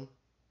hits them,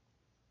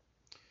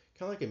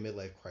 kind of like a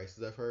midlife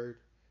crisis. I've heard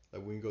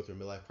like when you go through a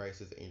midlife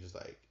crisis and you're just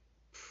like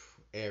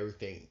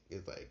everything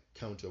is like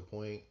coming to a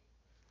point.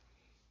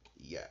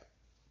 Yeah,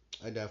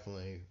 I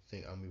definitely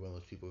think I'm gonna be one of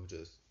those people who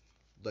just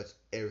lets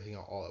everything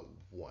out all at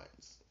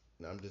once.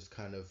 And I'm just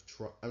kind of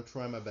I'm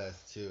trying my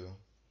best to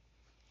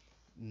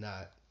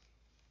not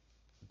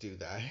do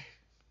that.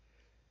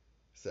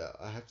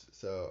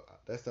 So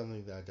that's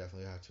something that I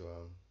definitely have to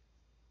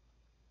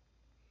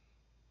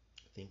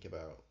think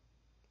about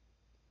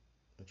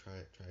and try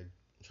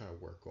to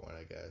work on,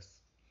 I guess.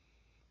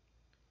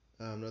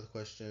 Another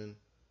question: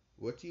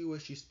 what do you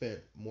wish you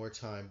spent more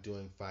time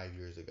doing 5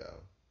 years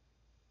ago?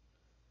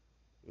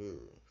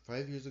 Ooh,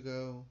 5 years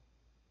ago,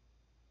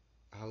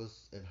 I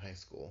was in high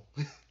school.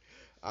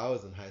 I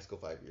was in high school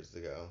 5 years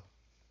ago.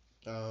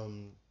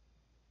 Um,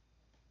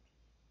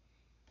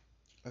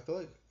 I feel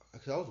like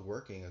because I was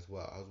working as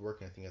well. I was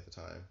working, I think, at the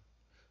time.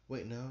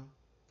 Wait, no,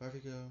 5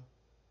 years ago,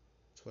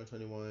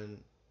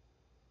 2021.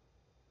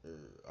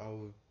 I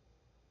would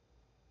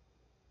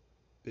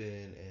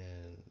been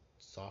in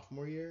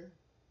sophomore year.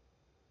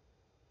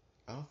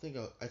 I think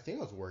I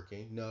was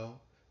working. No,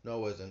 no, I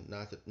wasn't.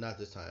 Not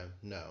this time.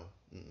 No.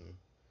 Mm-mm.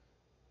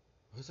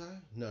 Was I?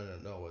 No,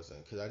 I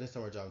wasn't. Because I didn't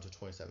start my job until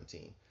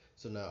 2017.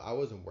 So no, I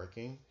wasn't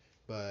working.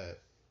 But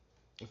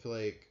I feel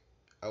like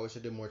I wish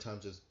I did more time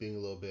just being a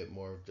little bit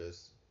more of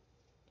just.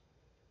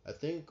 I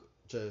think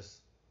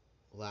just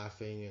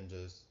laughing and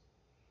just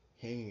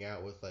hanging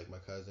out with like my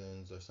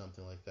cousins or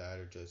something like that,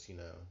 or just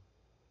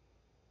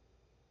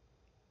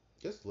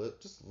just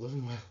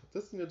living my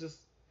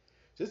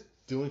just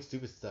doing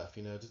stupid stuff.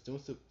 Just doing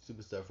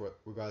stupid stuff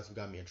regardless if it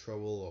got me in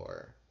trouble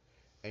or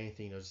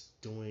anything. Just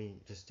doing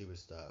just stupid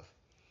stuff.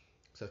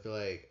 So I feel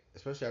like,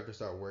 especially after I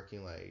started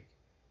working, like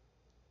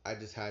I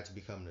just had to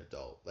become an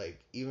adult. Like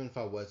even if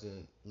I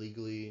wasn't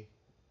legally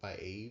by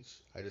age,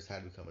 I just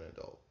had to become an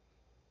adult.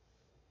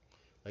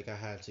 Like I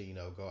had to,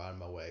 go out of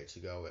my way to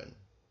go and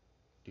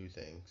do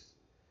things.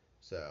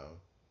 So,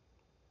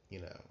 you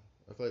know,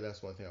 I feel like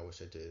that's one thing I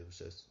wish I did was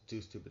just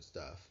do stupid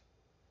stuff.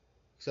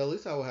 So at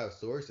least I will have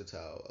stories to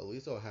tell. At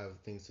least I'll have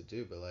things to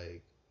do. But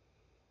like,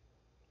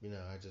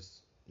 I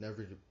just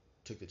never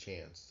took the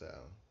chance. So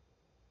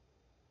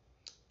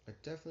I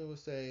definitely would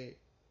say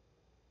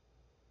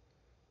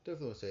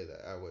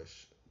that I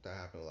wish that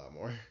happened a lot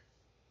more.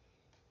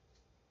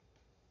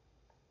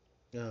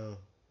 Uh,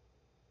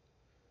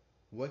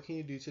 what can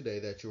you do today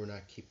that you were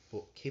not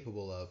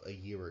capable of a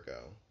year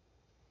ago?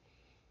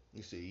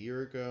 You see, a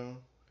year ago,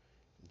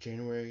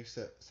 January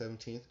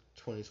 17th,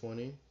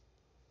 2020.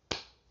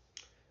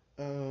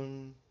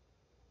 Um,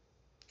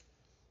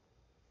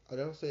 I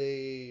don't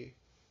say.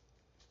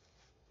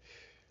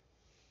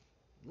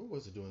 What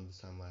was it doing this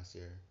time last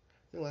year?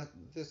 I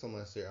think this time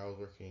last year I was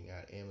working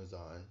at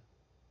Amazon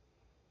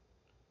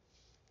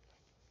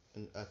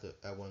and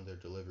at one of their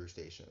delivery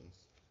stations.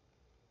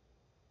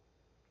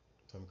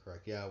 If I'm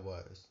correct, yeah, I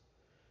was.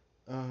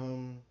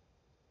 Um,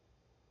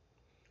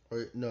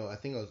 or no, I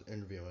think I was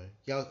interviewing.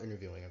 Yeah, I was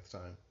interviewing at the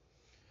time.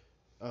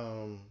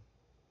 Um,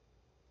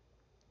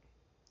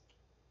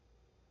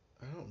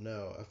 I don't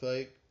know. I feel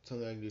like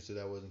something I can do so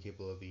that I wasn't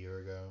capable of a year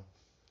ago.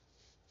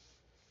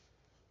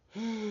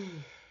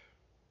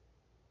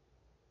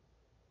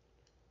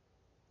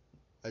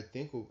 I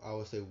think I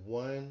would say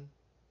one,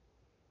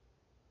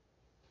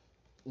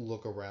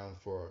 look around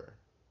for.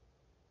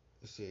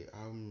 Let's see,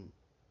 I'm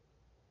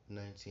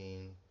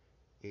 19.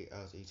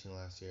 I was 18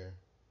 last year.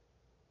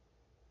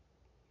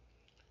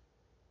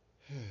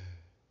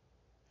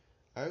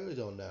 I really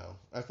don't know.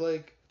 I feel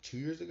like 2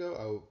 years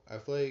ago, I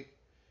feel like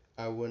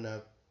I wouldn't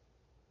have.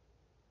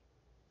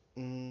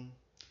 Mm,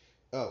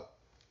 oh,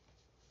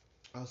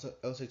 I'll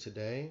say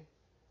today.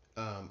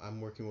 I'm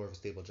working more of a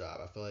stable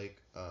job. I feel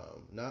like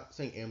not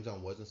saying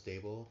Amazon wasn't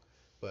stable,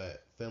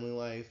 but family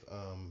life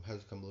has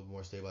become a little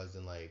more stabilized.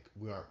 And like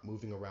we aren't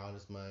moving around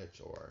as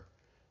much, or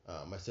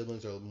my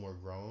siblings are a little more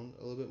grown,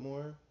 a little bit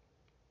more.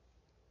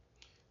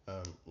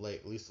 Like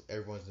at least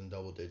everyone's in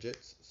double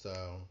digits.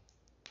 So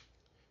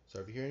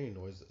if you hear any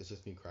noise, it's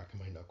just me cracking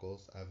my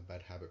knuckles. I have a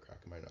bad habit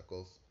cracking my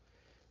knuckles.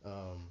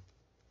 Um,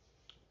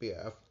 but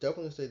yeah, I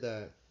definitely say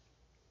that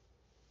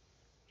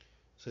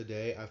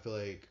today I feel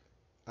like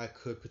I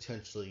could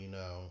potentially,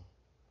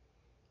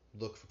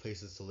 look for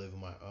places to live on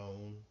my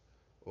own,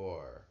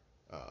 or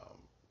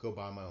go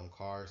buy my own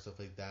car, stuff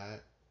like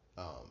that.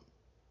 Um,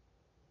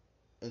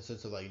 Instead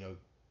of like,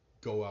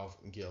 go out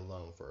and get a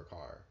loan for a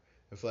car.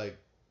 I feel like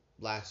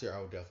last year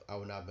I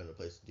would not have been in a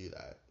place to do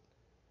that.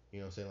 You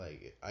know what I'm saying?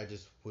 Like I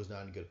just was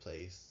not in a good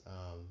place,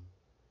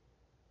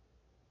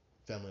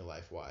 family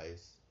life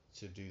wise,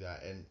 to do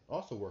that, and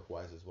also work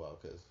wise as well,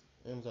 because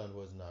Amazon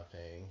was not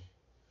paying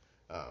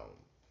um,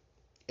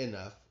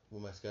 enough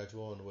with my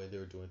schedule, and the way they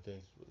were doing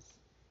things was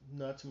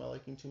not to my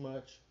liking too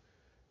much.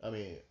 I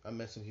mean, I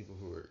met some people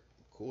who were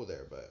cool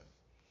there, but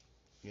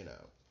you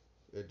know,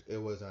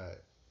 it was not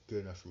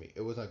good enough for me.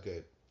 It was not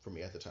good for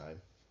me at the time.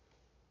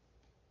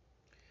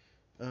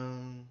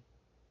 Um,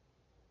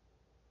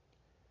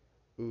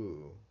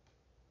 ooh.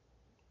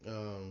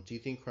 Do you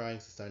think crying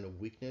is a sign of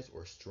weakness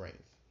or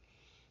strength?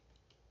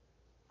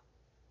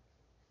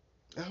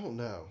 I don't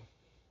know.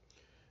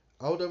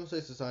 I would definitely say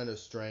it's a sign of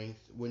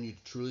strength when you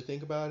truly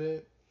think about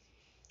it.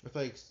 I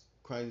feel like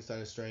crying is a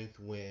sign of strength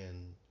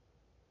when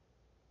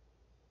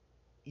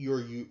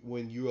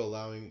when you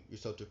allowing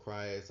yourself to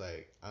cry. Is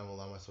like I'm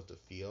allowing myself to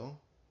feel.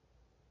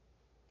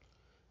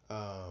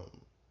 Um,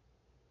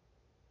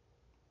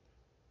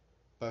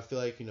 but I feel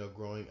like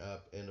growing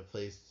up in a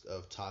place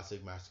of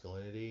toxic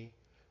masculinity,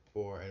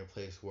 or in a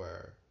place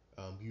where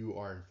you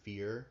are in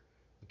fear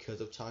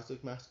because of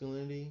toxic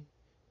masculinity,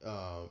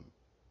 um,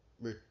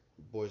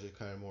 boys are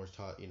kind of more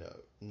taught,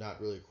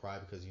 not really cry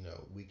because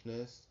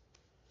weakness.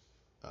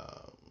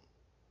 Um,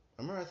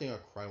 I remember I think I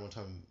cried one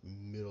time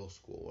in middle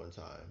school one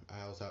time.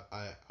 I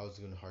was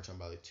given a hard time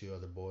by like two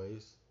other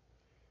boys.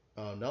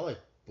 Not like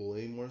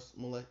bullying most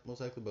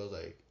likely, but it was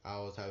like I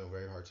was having a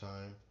very hard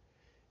time.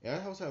 And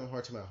I was having a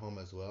hard time at home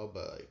as well,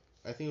 but like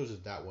I think it was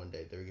just that one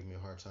day they were giving me a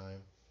hard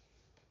time.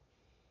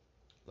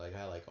 Like I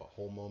had like a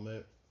whole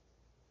moment.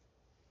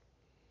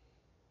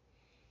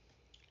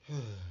 I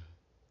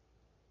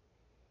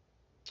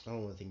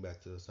don't want to think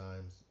back to those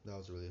times. That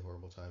was a really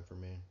horrible time for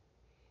me.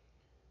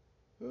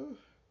 Whew.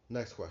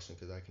 Next question,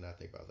 because I cannot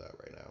think about that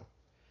right now.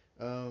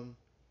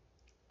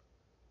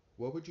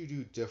 What would you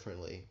do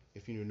differently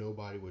if you knew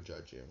nobody would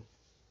judge you?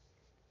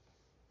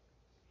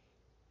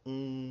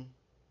 Mm,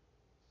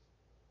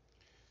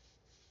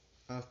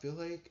 I feel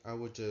like I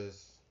would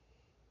just,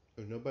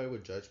 if nobody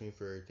would judge me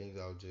for things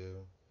I'll do,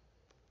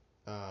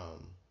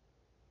 um,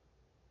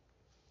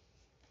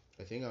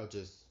 I think I'll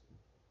just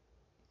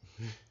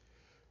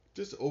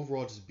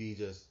overall just be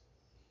just,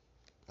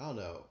 I don't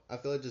know. I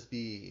feel like just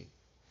be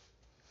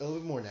a little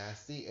bit more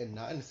nasty, and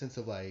not in the sense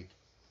of like,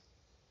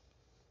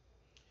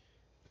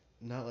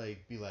 not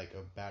like be like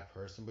a bad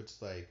person, but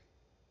just like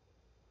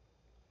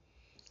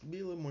be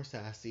a little more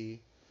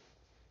sassy,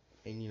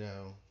 and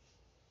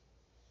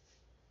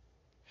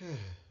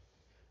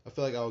I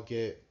feel like I'll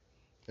get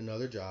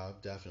another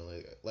job,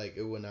 definitely. Like,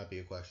 it would not be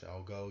a question.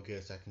 I'll go get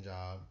a second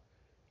job.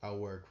 I'll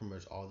work pretty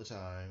much all the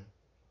time.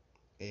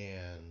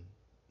 And,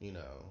 you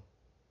know,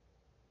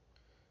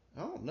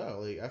 I don't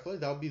know. Like, I feel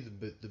like that would be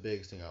the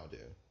biggest thing I'll do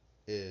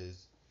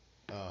is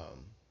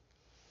um,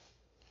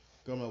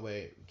 go my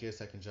way, get a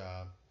second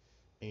job,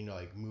 and,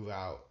 like, move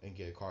out and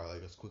get a car,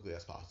 like, as quickly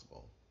as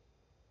possible.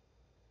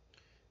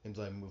 And,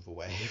 like, move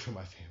away from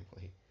my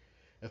family.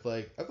 I feel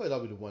like that'll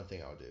be the one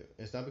thing I'll do.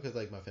 It's not because,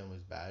 like, my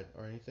family's bad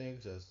or anything.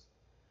 It's just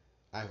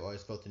I've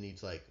always felt the need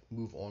to, like,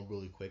 move on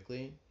really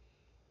quickly,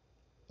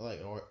 like,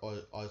 or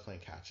always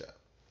playing catch up.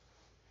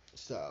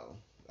 So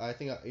I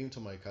think I even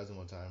told my cousin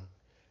one time.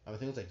 I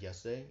think it was like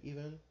yesterday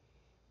even.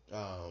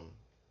 Um,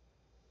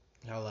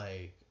 how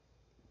like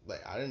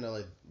I didn't know,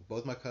 like,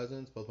 both my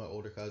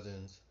older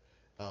cousins,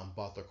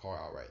 bought their car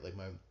outright. Like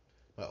my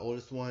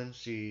oldest one,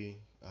 she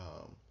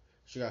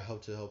got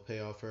help to help pay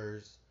off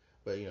hers,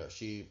 but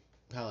she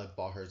kind of like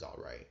bought hers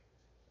outright.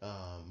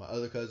 My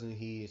other cousin,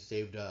 he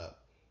saved up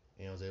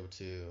and was able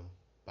to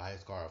buy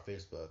his car off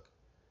Facebook.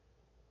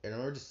 And I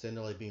remember just sitting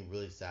there like being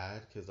really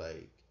sad because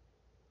like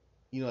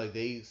like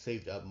they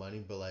saved up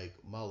money, but like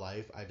my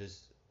life, I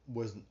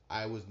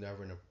was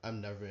never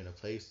I'm never in a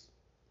place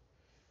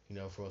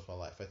for most of my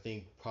life. I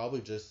think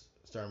probably just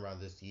starting around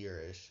this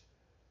year ish,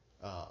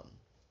 um,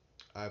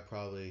 I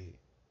probably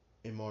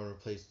am more in a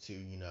place to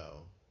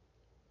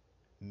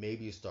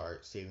maybe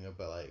start saving up,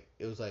 but like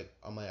it was like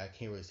I'm like I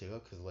can't really save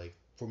up because like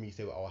for me to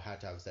save up, I had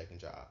to have a second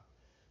job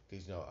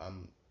because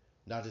I'm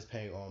not just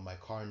paying on my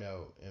car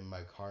note and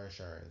my car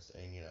insurance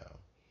and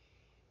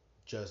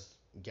just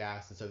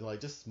gas and stuff, like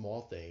just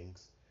small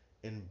things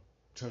in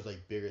terms of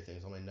like bigger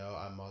things. I'm like, no,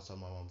 I'm also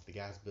my mom with the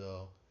gas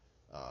bill,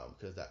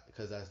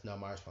 because that's not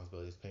my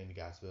responsibility, is paying the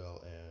gas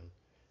bill and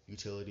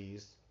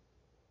utilities.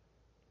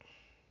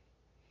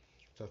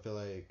 So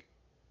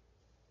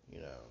you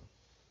know,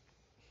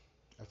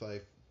 I feel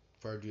like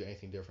if I do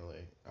anything differently,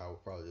 I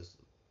would probably just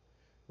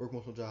work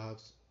multiple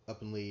jobs,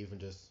 up and leave,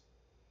 and just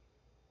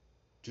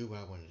do what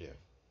I want to do.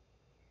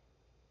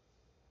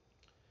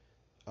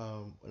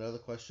 Another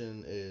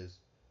question is,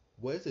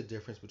 what is the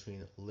difference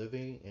between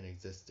living and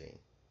existing?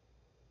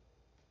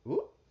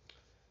 Ooh,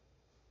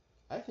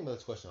 I think about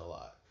this question a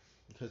lot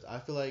because I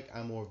feel like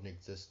I'm more of an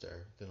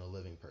exister than a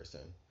living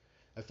person.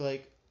 I feel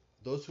like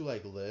those who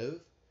like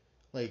live,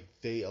 like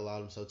they allow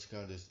themselves to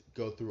kind of just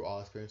go through all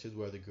experiences,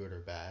 whether good or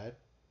bad.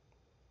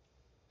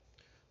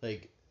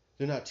 Like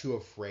they're not too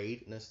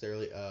afraid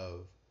necessarily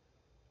of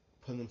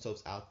putting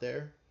themselves out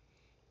there,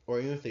 or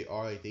even if they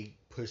are, like they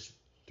push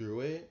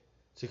through it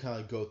to kind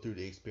of like go through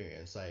the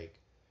experience. Like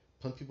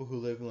some people who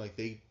live in like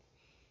they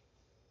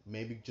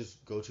maybe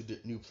just go to the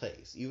new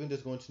place, even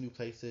just going to new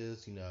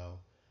places,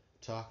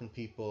 talking to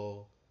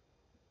people,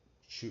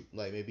 shoot,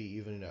 like maybe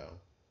even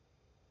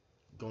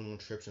going on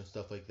trips and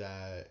stuff like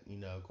that,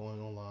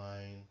 going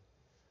online,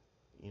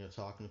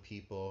 talking to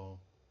people,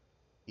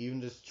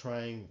 even just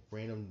trying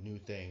random new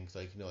things.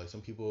 Like, like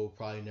some people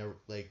probably never,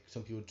 like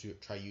some people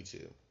try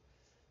YouTube.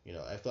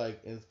 I feel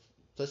like, in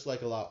such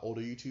like a lot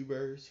older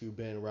YouTubers who've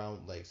been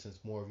around like since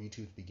more of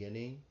YouTube's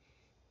beginning,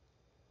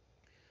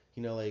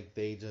 like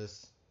they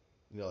just,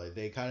 like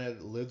they kind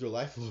of live their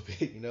life a little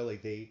bit,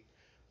 like they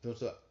put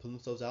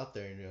themselves out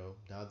there,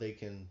 now they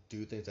can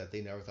do things that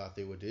they never thought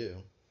they would do.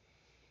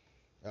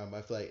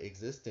 I feel like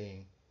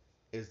existing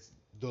is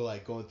the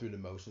like going through the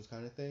motions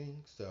kind of thing.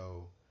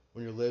 So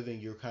when you're living,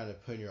 you're kind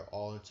of putting your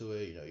all into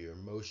it. Your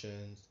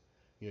emotions.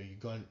 You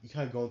kind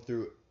of going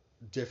through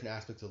different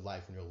aspects of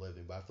life when you're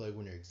living. But I feel like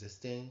when you're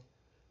existing,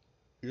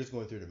 you're just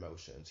going through the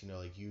motions.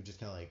 Like you just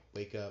kind of like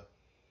wake up,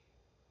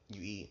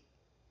 you eat.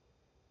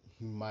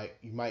 You might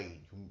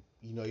eat.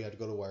 You have to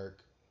go to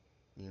work.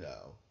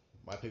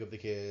 Might pick up the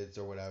kids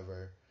or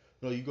whatever.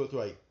 No, you go through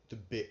like the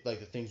bit like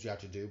the things you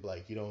have to do, but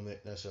like you don't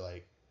necessarily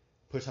like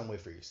put time away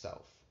for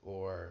yourself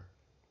or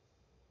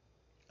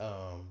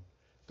um,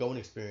 go and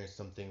experience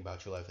something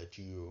about your life that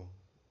you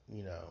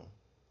know,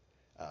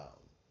 um,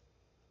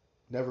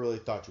 never really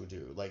thought you would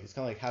do. Like it's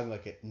kind of like having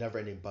like a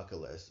never-ending bucket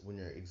list when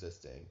you're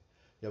existing.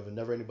 You have a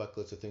never-ending bucket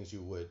list of things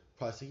you would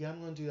probably say, yeah, I'm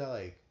gonna do that.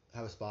 Like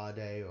have a spa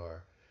day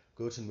or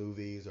go to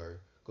movies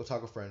or go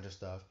talk with friends or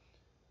stuff.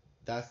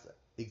 That's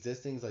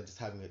existing is like just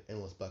having an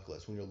endless bucket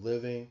list. When you're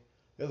living,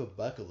 you have a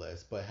bucket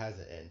list, but it has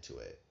an end to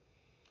it,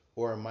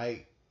 or it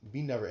might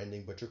be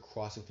never-ending, but you're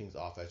crossing things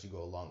off as you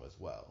go along as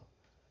well.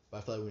 But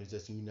I feel like when you're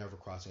existing, you never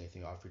cross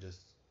anything off. You're just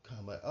kind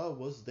of like, oh,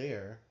 what's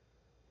there?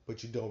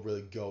 But you don't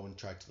really go and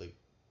try to like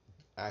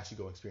actually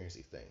go experience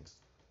these things.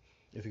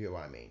 If you get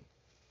what I mean.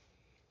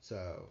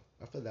 So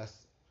I feel like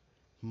that's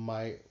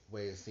my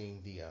way of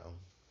seeing the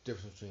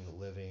difference between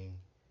living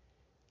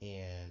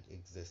and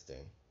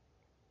existing.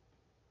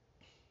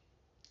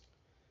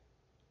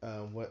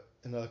 What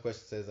another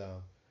question says,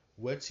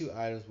 what two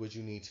items would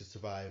you need to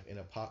survive in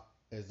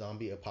a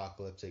zombie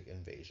apocalyptic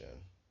invasion?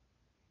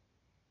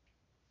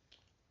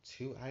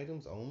 Two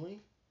items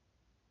only?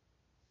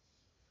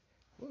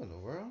 What in the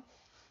world?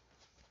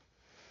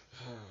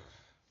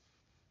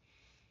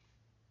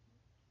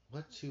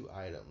 What two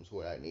items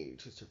would I need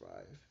to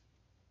survive?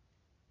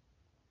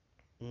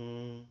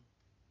 Mm,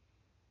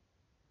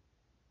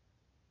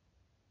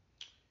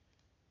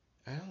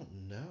 I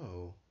don't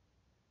know.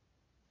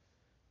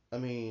 I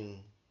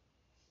mean,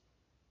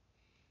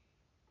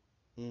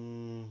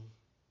 mm,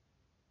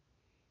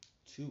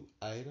 two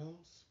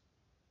items.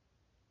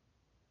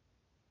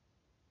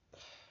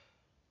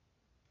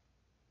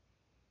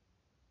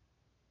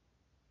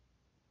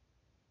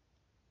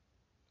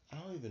 I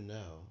don't even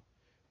know.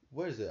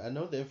 What is it? I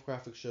know the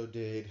infographic show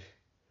did.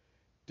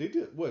 They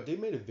did what? They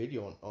made a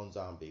video on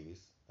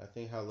zombies. I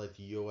think how like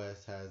the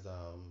U.S. has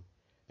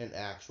an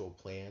actual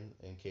plan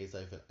in case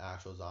like if an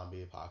actual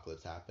zombie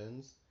apocalypse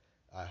happens.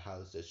 I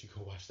highly suggest you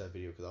go watch that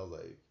video because I was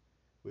like,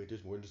 wait,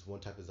 there's more than just one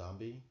type of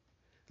zombie.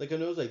 Like I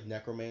know it's like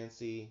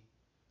necromancy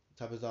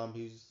type of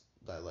zombies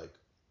that like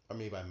are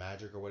made by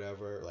magic or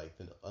whatever, like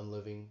the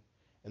unliving,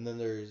 and then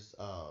there's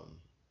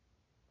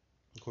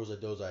of course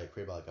like those like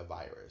created by like a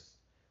virus.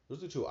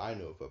 Those are two I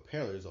know of, but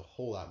apparently there's a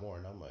whole lot more,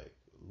 and I'm like,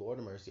 Lord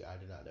of mercy, I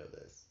did not know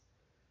this.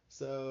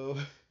 So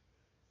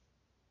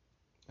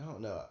I don't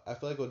know. I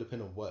feel like it would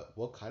depend on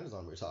what kind of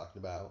zombie we're talking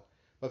about.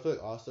 But I feel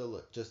like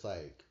also just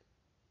like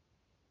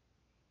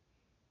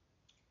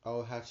I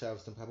would have to have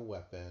some type of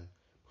weapon,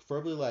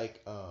 preferably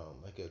like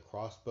a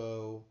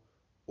crossbow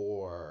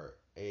or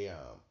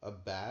a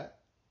bat,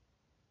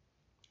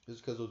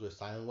 just because those are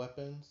silent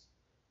weapons.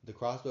 The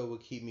crossbow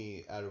would keep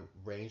me at a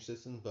range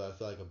distance, but I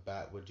feel like a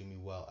bat would do me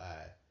well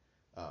at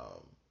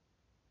um,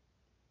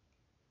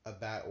 a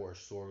bat or a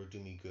sword would do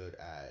me good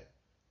at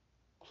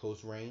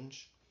close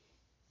range.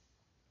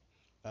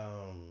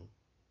 Um,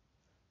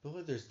 I feel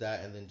like there's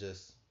that, and then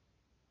just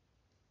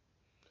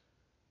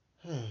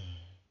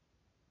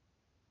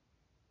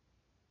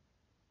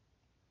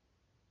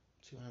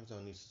two items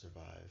I need to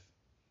survive.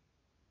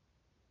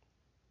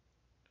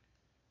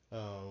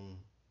 Um,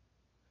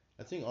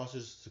 I think also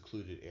just a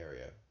secluded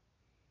area.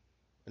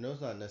 I know it's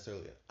not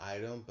necessarily an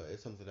item, but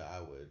it's something that I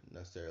would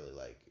necessarily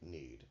like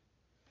need.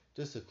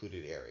 Just a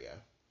secluded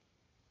area.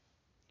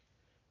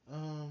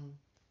 Um,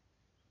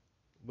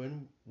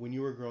 when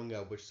you were growing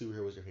up, which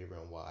superhero was your favorite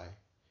and why?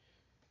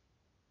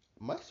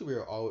 My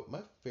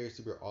favorite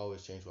superhero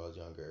always changed when I was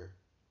younger.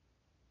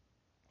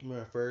 When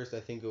at first, I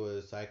think it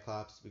was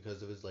Cyclops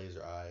because of his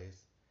laser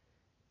eyes.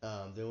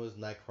 Then it was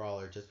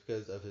Nightcrawler just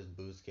because of his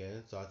blue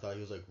skin, so I thought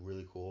he was like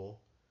really cool.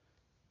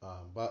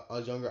 But I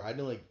was younger, I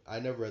didn't like I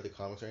never read the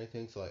comics or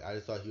anything, so like I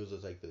just thought he was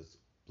just like this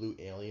blue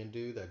alien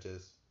dude that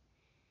just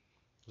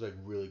was like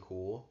really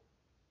cool.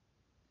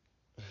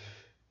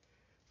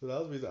 So that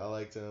was the reason I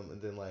liked him.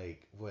 And then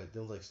like what?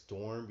 Then was like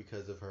Storm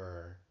because of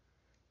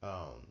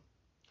um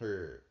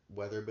her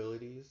weather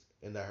abilities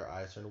and that her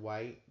eyes turned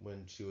white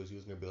when she was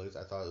using her abilities.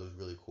 I thought it was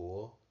really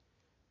cool.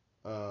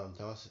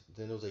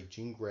 Then it was like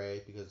Jean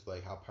Grey because of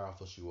like how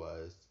powerful she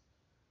was.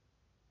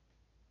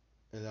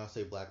 And then I'll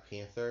say Black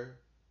Panther.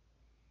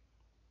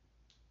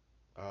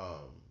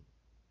 Um,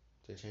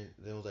 then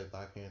it was like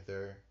Black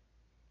Panther.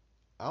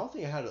 I don't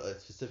think I had a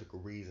specific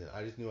reason.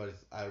 I just knew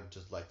I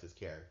just liked this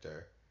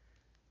character.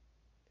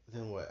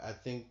 Then what? I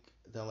think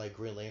then like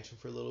Green Lantern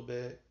for a little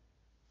bit.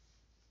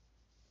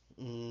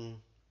 Mm,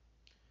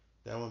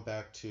 then I went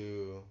back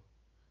to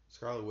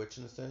Scarlet Witch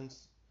in a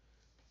sense.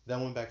 Then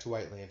I went back to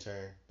White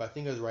Lantern. But I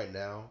think as right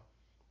now,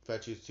 if I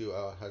choose to,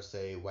 how to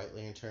say White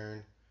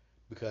Lantern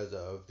because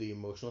of the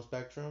emotional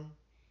spectrum.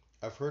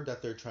 I've heard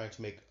that they're trying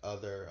to make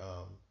other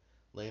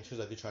lanterns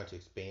that they're trying to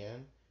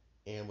expand,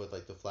 and with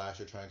like the Flash,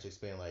 they're trying to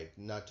expand like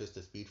not just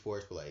the Speed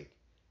Force, but like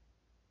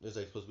there's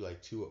like supposed to be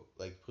like two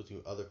like supposed to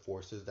be other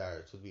forces that are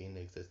supposed to be in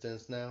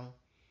existence now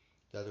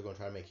that they're going to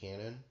try to make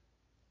canon.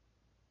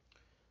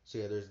 So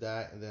yeah, there's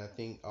that, and then I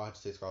think I'll have to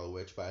say Scarlet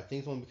Witch, but I think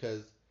it's one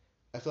because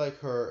I feel like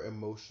her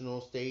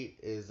emotional state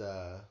is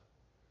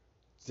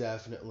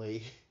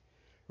definitely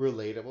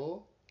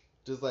relatable.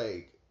 Just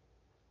like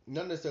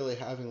not necessarily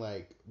having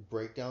like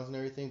breakdowns and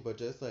everything, but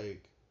just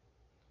like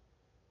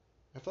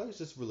I feel like it's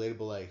just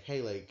relatable. Like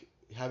hey, like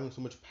having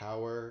so much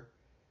power,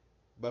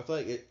 but I feel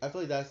like I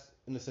feel like that's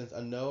in a sense.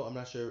 I know I'm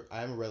not sure.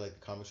 I haven't read like the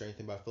comics or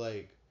anything, but I feel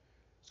like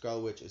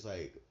Scarlet Witch is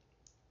like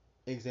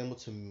an example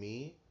to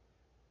me.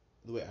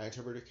 The way I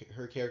interpret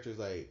her character is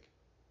like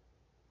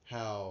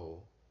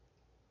how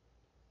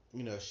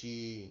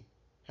she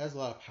has a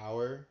lot of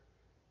power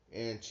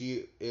and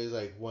she is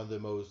like one of the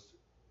most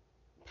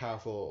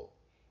powerful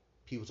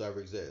people to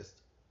ever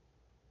exist.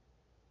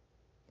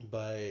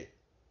 But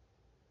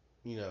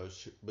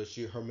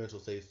her mental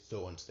state is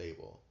so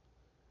unstable,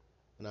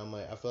 and I'm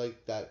like, I feel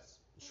like that's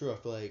true. I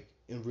feel like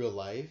in real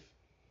life,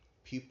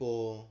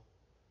 people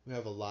who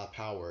have a lot of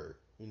power,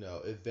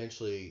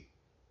 eventually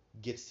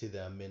gets to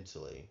them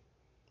mentally.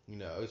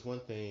 It's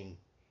one thing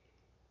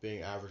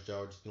being average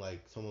Joe, just being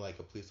like someone like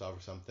a police officer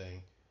or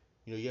something.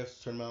 You have a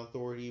certain amount of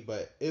authority,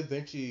 but it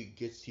eventually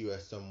gets to you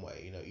as some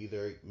way.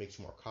 Either it makes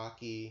you more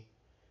cocky,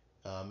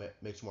 it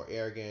makes you more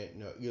arrogant,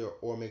 either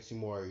or makes you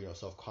more,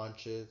 self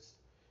conscious.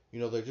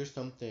 There's just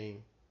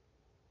something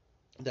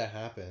that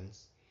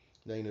happens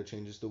that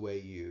changes the way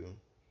you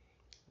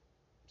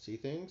see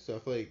things. So I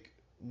feel like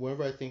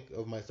whenever I think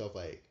of myself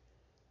like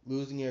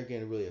losing it or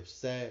getting really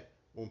upset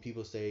when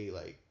people say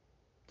like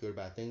good or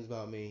bad things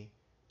about me.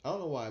 I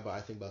don't know why, but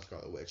I think about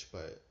Scarlet Witch.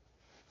 But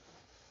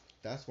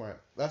that's where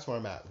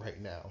I'm at right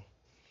now.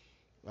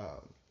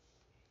 Um,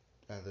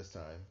 at this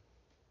time.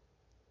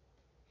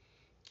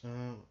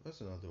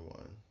 That's another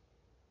one.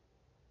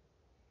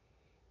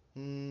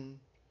 Hmm.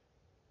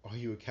 Are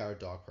you a cat or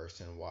dog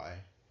person?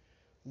 Why?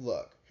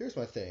 Look, here's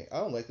my thing. I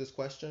don't like this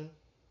question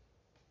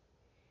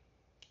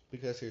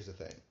because here's the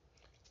thing.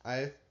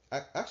 I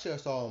actually I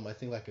saw I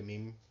think like a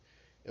meme.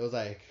 It was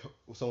like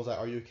someone was like,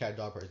 "Are you a cat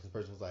dog person?" The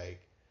person was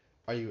like,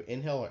 "Are you an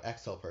inhale or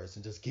exhale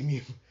person?" Just give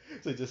me,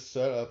 so just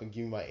shut up and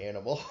give me my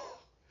animal.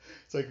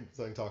 So I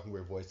can talk in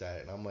weird voice at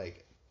it, and I'm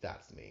like,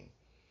 that's me.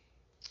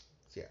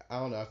 So yeah, I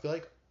don't know. I feel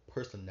like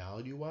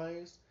personality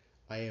wise,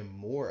 I am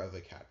more of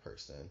a cat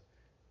person.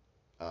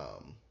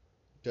 Um,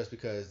 just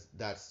because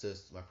that's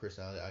just my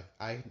personality.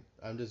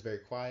 I'm just very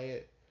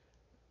quiet.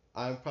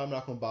 I'm probably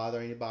not gonna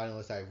bother anybody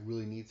unless I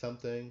really need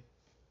something.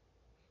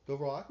 But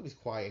overall, I can be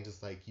quiet and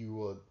just like you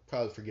will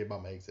probably forget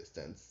about my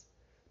existence.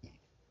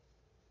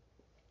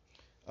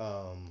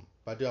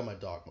 But I do have my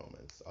dog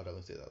moments. I'll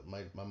definitely say that.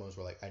 My moments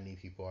where like I need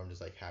people. I'm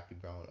just like happy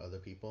around other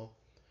people.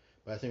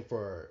 But I think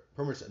for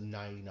pretty much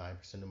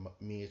 99% of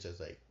me, it's just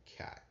like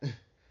cat.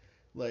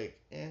 Like,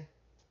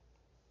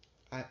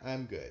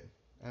 I'm good.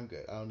 I'm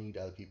good. I don't need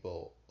other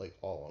people like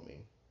all on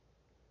me.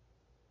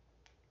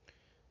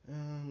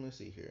 Let's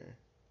see here.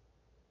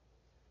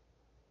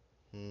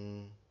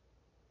 Hmm.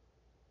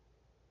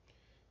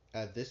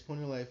 At this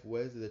point in life,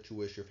 what is it that you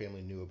wish your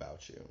family knew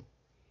about you?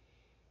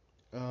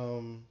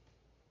 Um.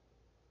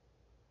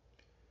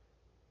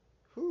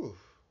 Whew.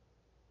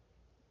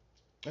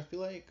 I feel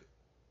like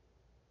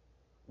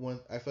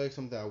I feel like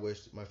something I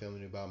wish my family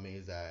knew about me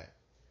is that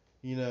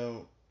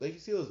like you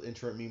see those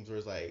internet memes where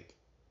it's like,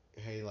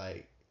 hey,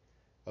 like,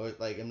 oh,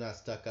 like I'm not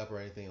stuck up or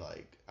anything.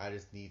 Like I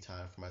just need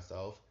time for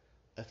myself.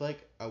 I feel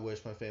like I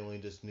wish my family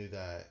just knew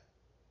that,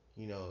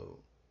 you know,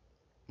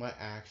 my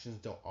actions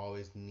don't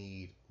always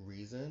need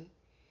reason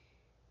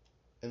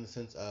in the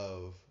sense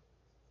of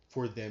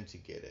for them to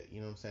get it. You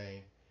know what I'm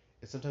saying?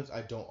 And sometimes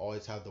I don't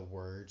always have the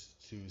words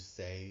to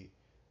say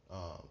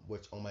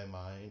what's on my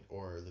mind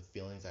or the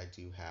feelings I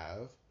do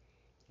have.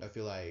 I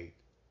feel like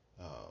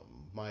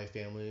my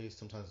family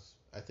sometimes,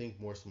 I think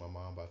more so my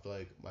mom, but I feel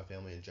like my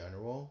family in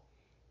general,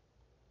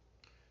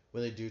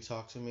 when they do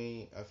talk to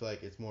me, I feel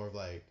like it's more of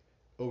like,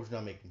 oh, it's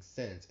not making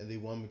sense. And they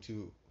want me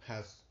to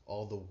have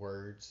all the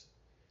words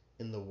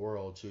in the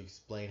world to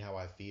explain how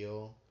I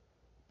feel.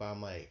 But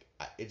I'm like,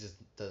 it just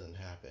doesn't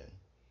happen.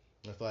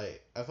 I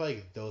feel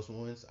like those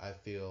moments I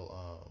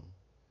feel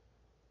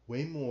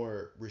way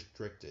more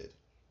restricted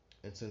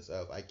in the sense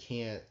of I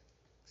can't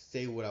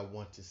say what I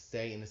want to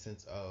say in the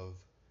sense of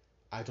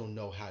I don't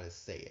know how to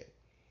say it.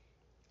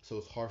 So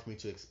it's hard for me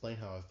to explain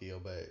how I feel,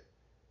 but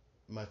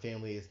my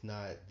family is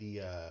not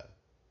the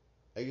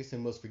I guess the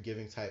most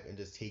forgiving type and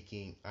just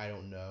taking I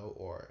don't know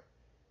or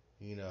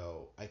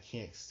I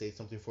can't say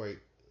something for it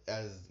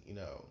as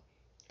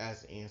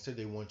as an answer.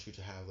 They want you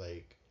to have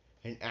like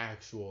an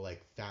actual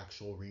like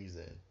factual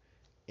reason,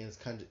 and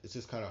it's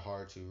just kind of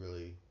hard to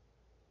really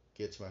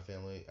get to my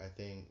family. I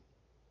think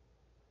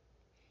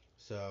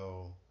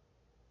so.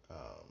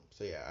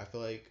 So yeah, I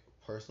feel like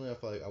personally, I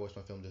feel like I wish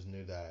my family just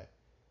knew that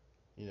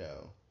you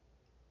know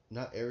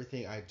not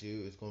everything I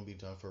do is going to be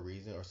done for a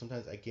reason, or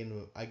sometimes I get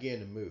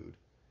in a mood.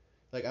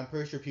 Like I'm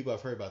pretty sure people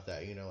have heard about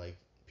that. Like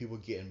people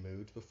get in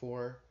moods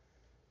before,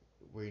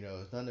 where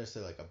it's not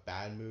necessarily like a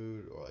bad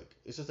mood or like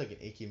it's just like an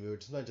achy mood.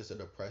 It's not just a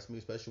depressed mood,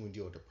 especially when you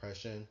deal with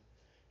depression.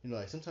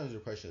 Like sometimes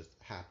depression just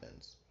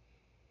happens.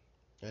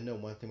 I know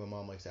one thing my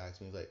mom likes to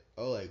ask me is like,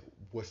 oh, like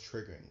what's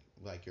triggering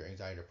like your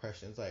anxiety,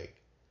 depression? It's like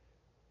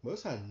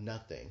most time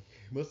nothing.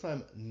 Most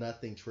time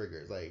nothing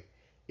triggers. Like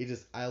it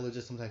just I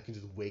legit sometimes can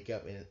just wake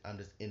up and I'm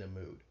just in a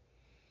mood.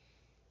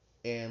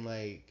 And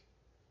like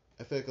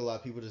I feel like a lot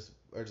of people just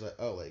are just like,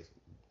 oh, like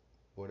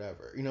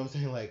whatever. You know what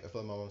I'm saying? Like I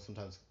feel like my mom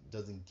sometimes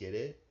doesn't get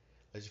it.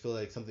 I just feel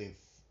like something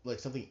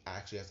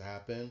actually has to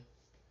happen.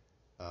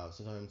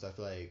 Sometimes I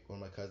feel like one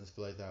of my cousins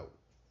feel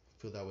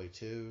that way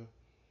too.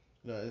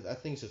 I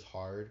think it's just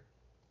hard.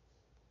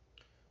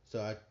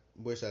 So I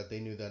wish that they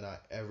knew that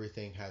not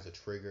everything has a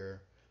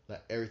trigger.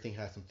 Not everything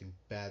has something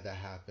bad that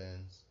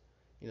happens.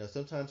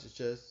 Sometimes it's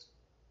just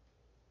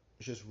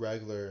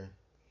regular.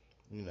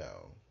 You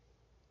know,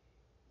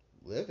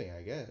 living.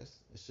 I guess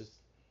it's just.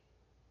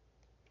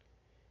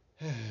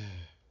 I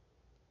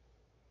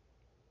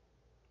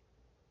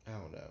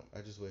don't know.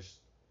 I just wish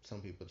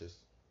some people just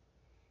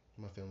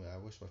my family. I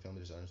wish my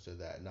family just understood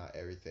that not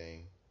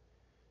everything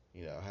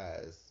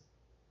has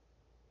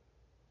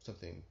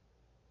something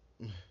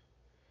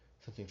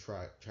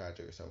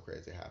tragic or something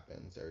crazy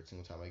happens every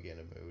single time I get in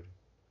a mood.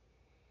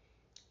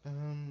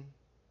 Um,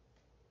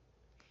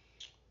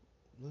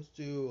 let's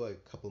do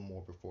like a couple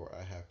more before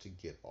I have to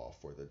get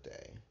off for the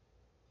day.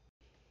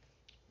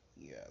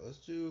 Yeah, let's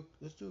do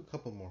a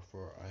couple more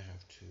before I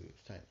have to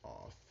sign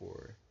off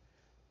for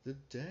the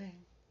day.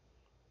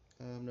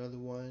 Another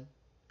one.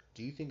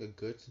 Do you think a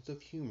good sense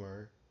of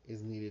humor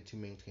is needed to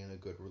maintain a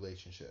good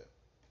relationship?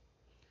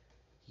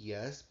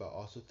 yes, but I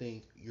also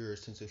think your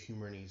sense of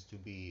humor needs to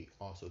be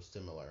also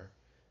similar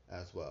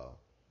as well.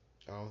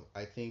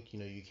 I think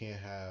you can't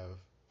have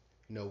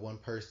one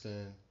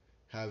person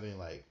having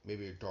like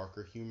maybe a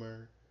darker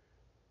humor,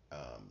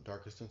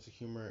 darker sense of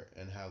humor,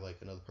 and have like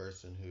another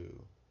person who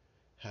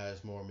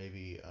has more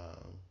maybe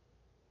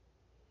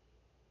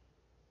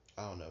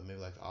I don't know, maybe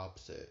like the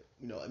opposite,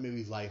 like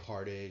maybe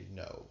lighthearted,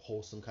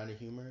 wholesome kind of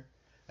humor.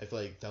 I feel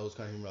like those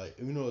kind of humor, like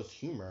even though it's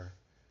humor,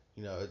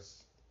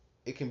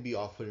 it can be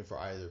off-putting for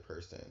either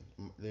person.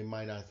 They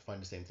might not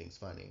find the same things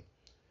funny.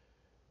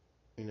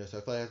 So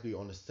I feel like it has to be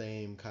on the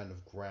same kind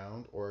of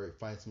ground or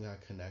find some kind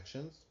of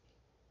connections.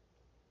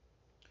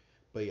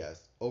 But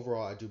yes,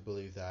 overall, I do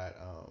believe that,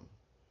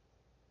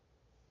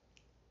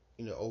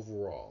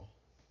 overall,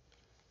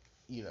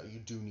 you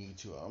do need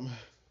to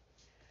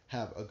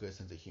have a good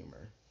sense of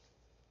humor.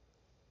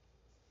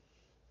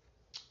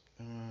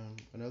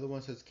 Another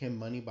one says, "Can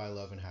money buy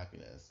love and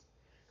happiness?"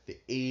 The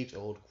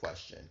age-old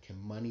question: Can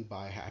money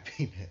buy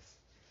happiness?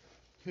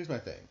 Here's my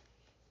thing: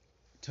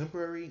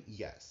 temporary,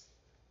 yes.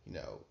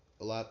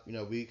 A lot.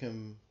 We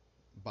can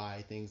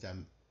buy things that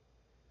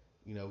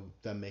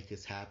make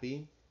us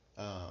happy.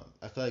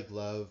 I feel like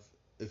love.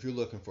 If you're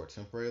looking for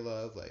temporary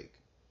love, like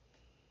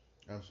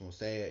I'm just gonna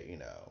say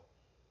it,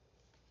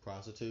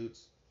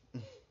 prostitutes.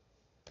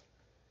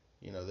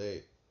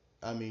 They.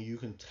 I mean, you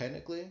can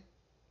technically,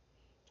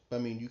 but I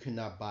mean, you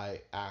cannot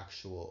buy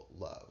actual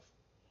love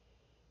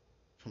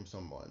from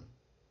someone.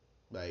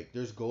 Like,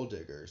 there's gold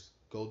diggers.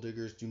 Gold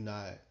diggers do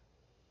not.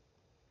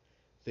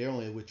 They're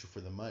only with you for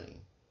the money.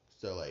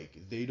 So like,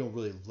 they don't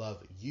really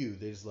love you.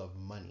 They just love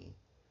money.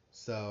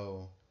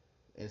 So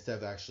instead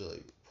of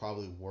actually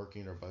probably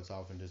working their butts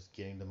off and just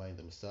getting the money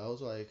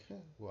themselves, like,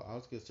 well, I'll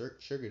just get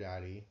sugar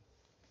daddy,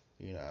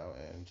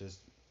 and just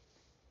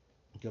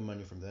get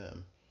money from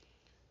them.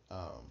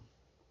 Um,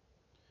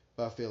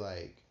 but I feel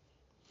like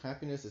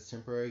happiness is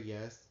temporary,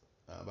 yes.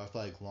 But I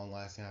feel like long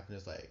lasting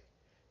happiness, like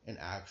an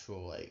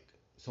actual, like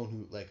someone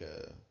who, like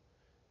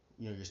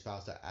your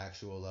spouse that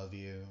actual love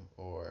you,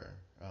 or,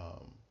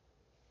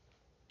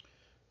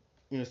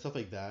 stuff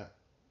like that,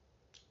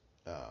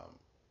 um,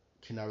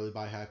 cannot really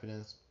buy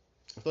happiness.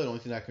 I feel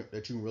like the only thing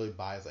that you can really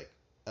buy is like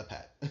a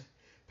pet.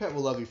 Pet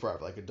will love you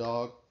forever, like a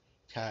dog,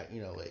 cat,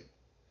 like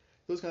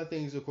those kind of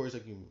things. Of course,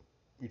 like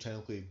you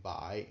technically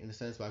buy in a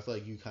sense, but I feel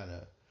like you kind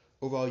of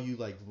overall you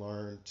like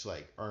learn to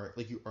like earn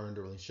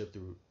the relationship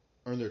through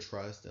earn their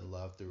trust and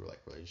love through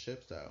like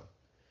relationships. So,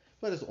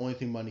 but that's the only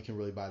thing money can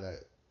really buy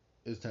that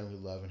is technically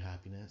love and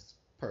happiness.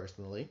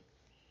 Personally,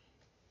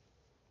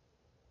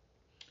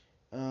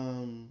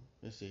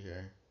 let's see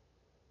here.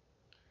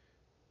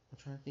 I'm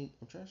trying to think.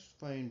 I'm trying to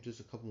find just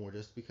a couple more,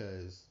 just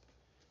because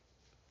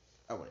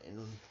I want to end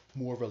on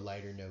more of a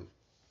lighter note.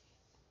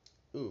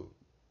 Ooh,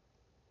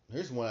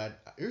 here's one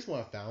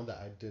I found that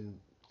I didn't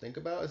think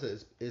about. It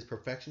says, "Is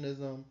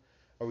perfectionism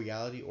a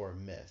reality or a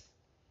myth?"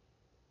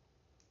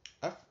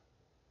 I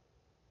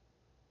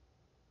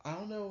I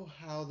don't know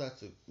how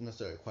that's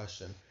necessarily a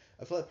question.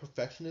 I feel like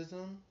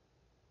perfectionism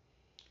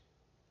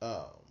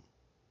um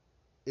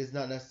is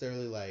not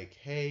necessarily like,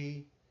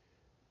 hey,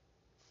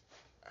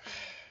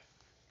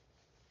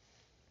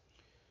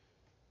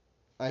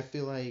 I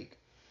feel like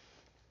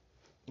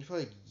I feel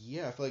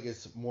like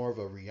it's more of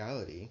a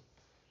reality.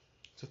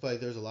 So I feel like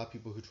there's a lot of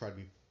people who try to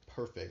be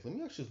perfect. Let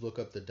me actually look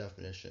up the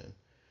definition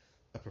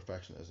of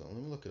perfectionism. Let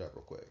me look it up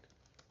real quick.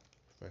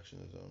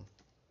 Perfectionism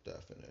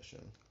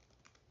definition.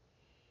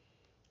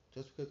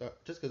 Just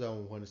because I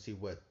want to see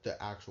what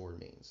the actual word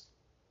means.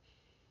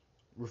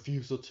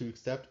 Refusal to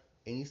accept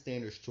any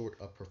standard short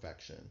of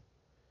perfection.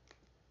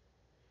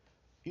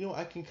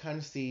 I can kind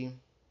of see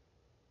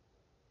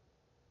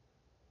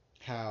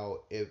how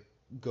it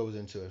goes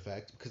into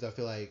effect, because I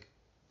feel like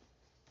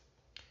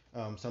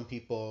some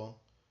people,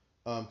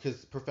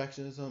 because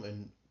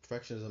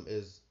perfectionism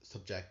is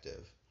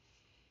subjective,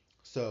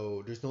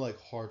 so there's no like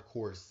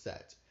hardcore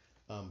set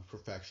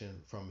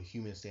perfection from a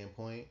human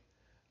standpoint.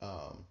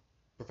 Um,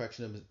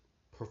 perfectionism,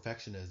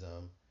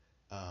 perfectionism,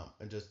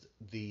 and just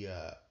the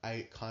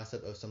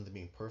concept of something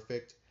being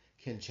perfect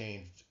can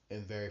change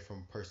and vary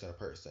from person to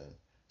person.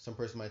 Some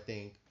person might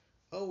think,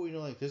 oh,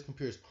 like this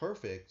computer is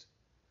perfect,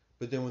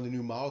 but then when the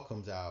new model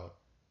comes out,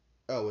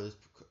 oh,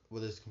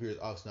 well, this computer is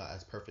obviously not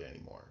as perfect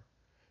anymore.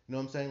 You know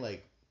what I'm saying?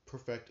 Like,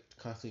 perfect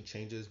constantly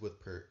changes with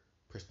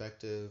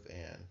perspective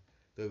and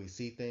the way we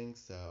see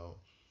things. So,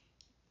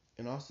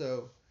 and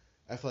also,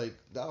 I feel like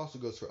that also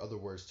goes for other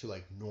words too,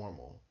 like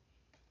normal.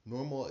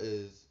 Normal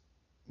is,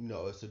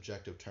 a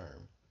subjective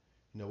term.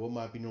 What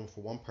might be normal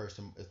for one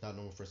person is not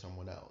normal for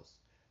someone else.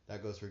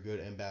 That goes for good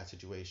and bad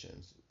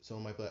situations.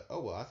 Someone might be like,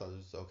 oh, well, I thought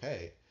this was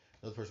okay.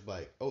 Another person will be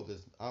like, oh, this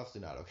is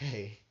obviously not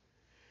okay.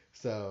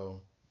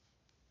 So,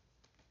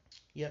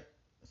 yep.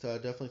 So I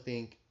definitely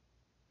think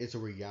it's a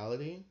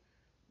reality,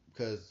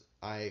 because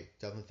I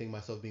definitely think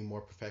myself being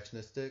more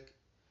perfectionistic,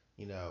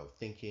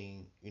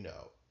 thinking,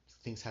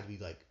 things had to be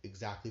like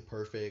exactly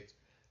perfect,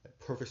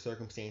 perfect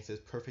circumstances,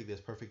 perfect this,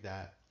 perfect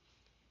that.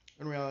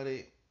 In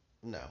reality,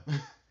 no.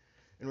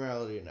 In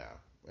reality, no.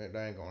 That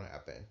ain't gonna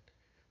happen.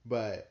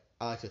 But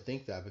I like to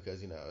think that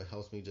because it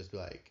helps me just be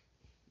like,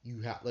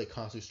 you have like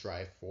constantly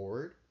strive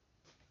forward.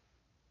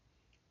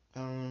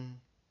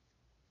 Um,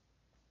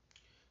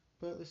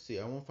 but let's see.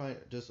 I won't find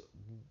just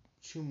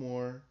two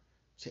more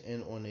to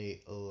end on a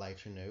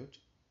lighter note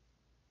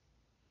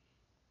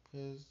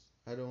because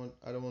I don't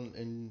want to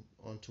end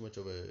on too much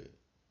of a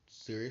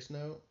serious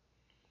note.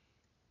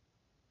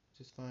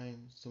 Just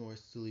find some more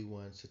silly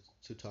ones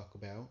to talk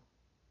about.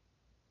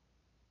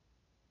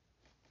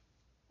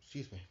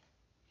 Excuse me.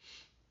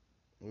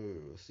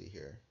 Ooh, let's see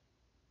here.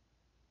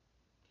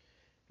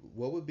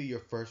 What would be your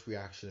first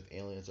reaction if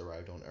aliens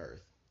arrived on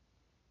Earth?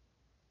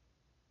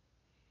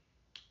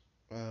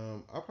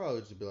 I'll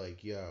probably just be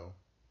like, yo.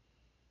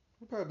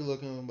 I'll probably be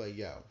looking like,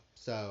 yo.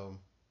 So,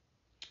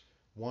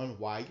 one,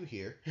 why are you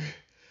here?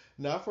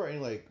 Not for any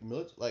like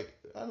like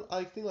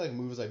I think like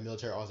movies like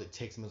military always like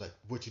takes them as like,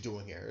 what you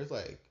doing here? It's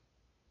like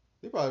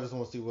they probably just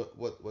want to see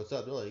what's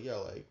up. They're like,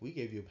 yo, like we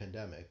gave you a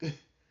pandemic.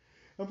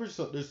 I'm pretty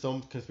sure there's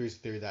some conspiracy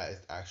theory that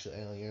it's actually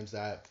aliens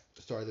that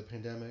started the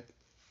pandemic,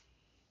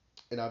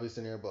 and I'll be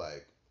sitting there, but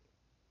like,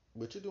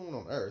 what you doing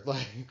on Earth?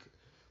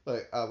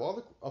 Like of all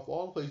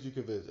the places you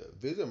could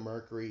visit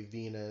Mercury,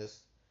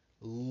 Venus,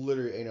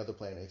 literally any other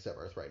planet except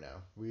Earth right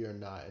now. We are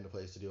not in a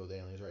place to deal with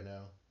aliens right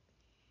now.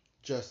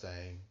 Just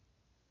saying,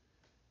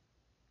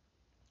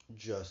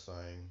 just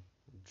saying,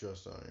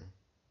 just saying.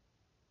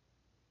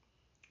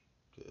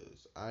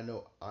 Because I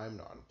know I'm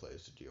not in a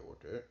place to deal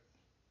with it.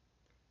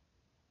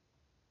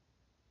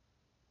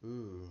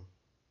 Ooh.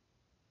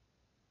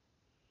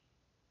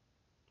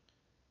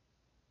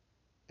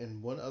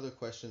 And one other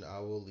question I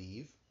will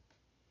leave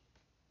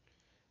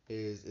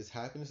is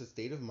happiness a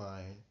state of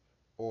mind,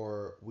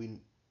 or we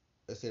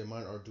a state of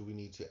mind, or do we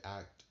need to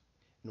act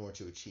in order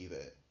to achieve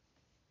it?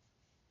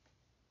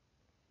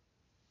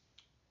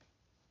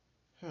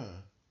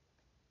 Huh.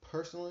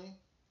 Personally,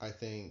 I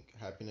think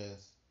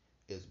happiness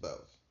is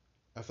both.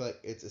 I feel like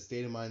it's a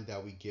state of mind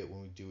that we get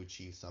when we do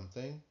achieve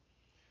something.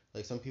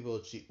 Like some people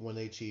achieve, when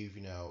they achieve,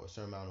 a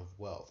certain amount of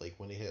wealth. Like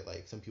when they hit,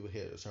 like some people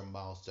hit a certain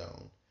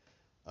milestone,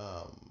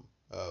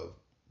 of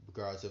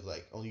regardless of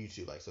like on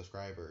YouTube, like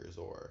subscribers,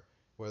 or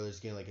whether it's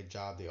getting like a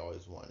job they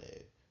always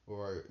wanted,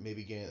 or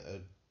maybe getting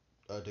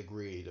a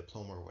degree,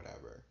 diploma, or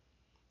whatever.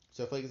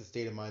 So I feel like it's a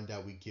state of mind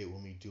that we get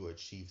when we do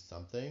achieve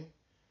something.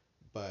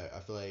 But I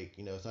feel like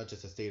it's not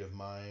just a state of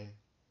mind.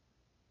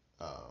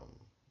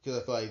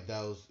 Because I feel like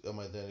that was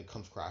then it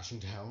comes crashing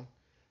down.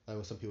 Like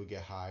when some people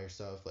get high or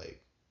stuff,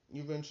 like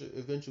you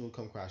eventually will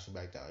come crashing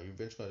back down. You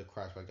eventually have to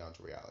crash back down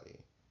to reality.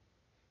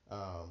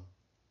 Um,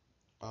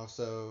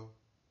 Also,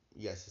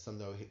 yes, it's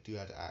something that we do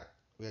have to act.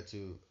 We have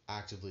to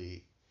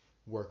actively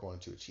work on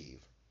to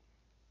achieve.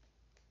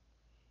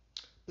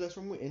 But that's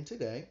where we end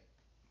today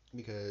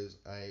because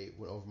I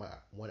went over my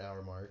 1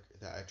 hour mark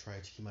that I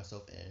tried to keep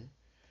myself in.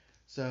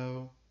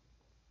 So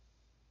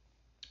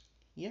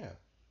yeah,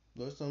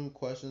 those are some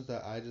questions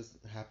that I just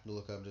happened to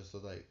look up. Just so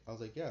like I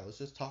was like, yeah, let's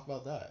just talk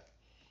about that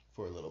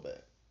for a little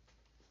bit.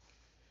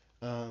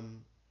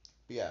 Um,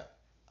 but yeah,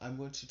 I'm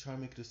going to try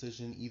and make a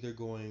decision either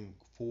going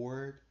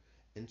forward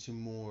into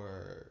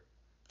more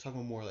talking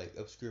about more like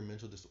obscure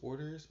mental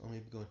disorders or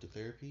maybe going to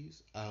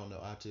therapies. I don't know.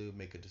 I have to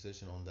make a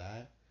decision on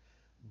that.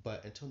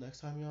 But until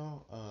next time,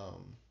 y'all,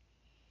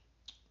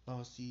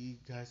 I'll see you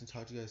guys and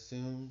talk to you guys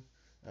soon.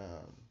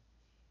 Um,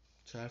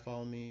 Try to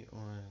follow me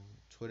on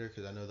Twitter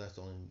because I know that's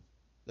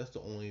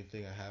the only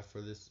thing I have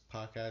for this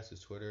podcast is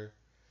Twitter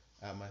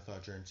at my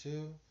thought journey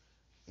too.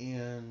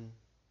 And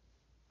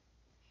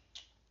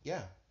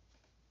yeah,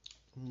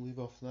 I'm gonna leave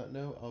off on that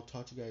note. I'll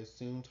talk to you guys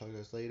soon. Talk to you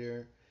guys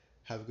later.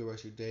 Have a good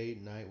rest of your day,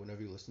 night,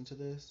 whenever you listen to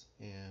this,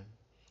 and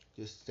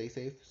just stay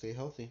safe, stay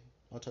healthy.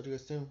 I'll talk to you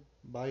guys soon.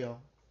 Bye, y'all.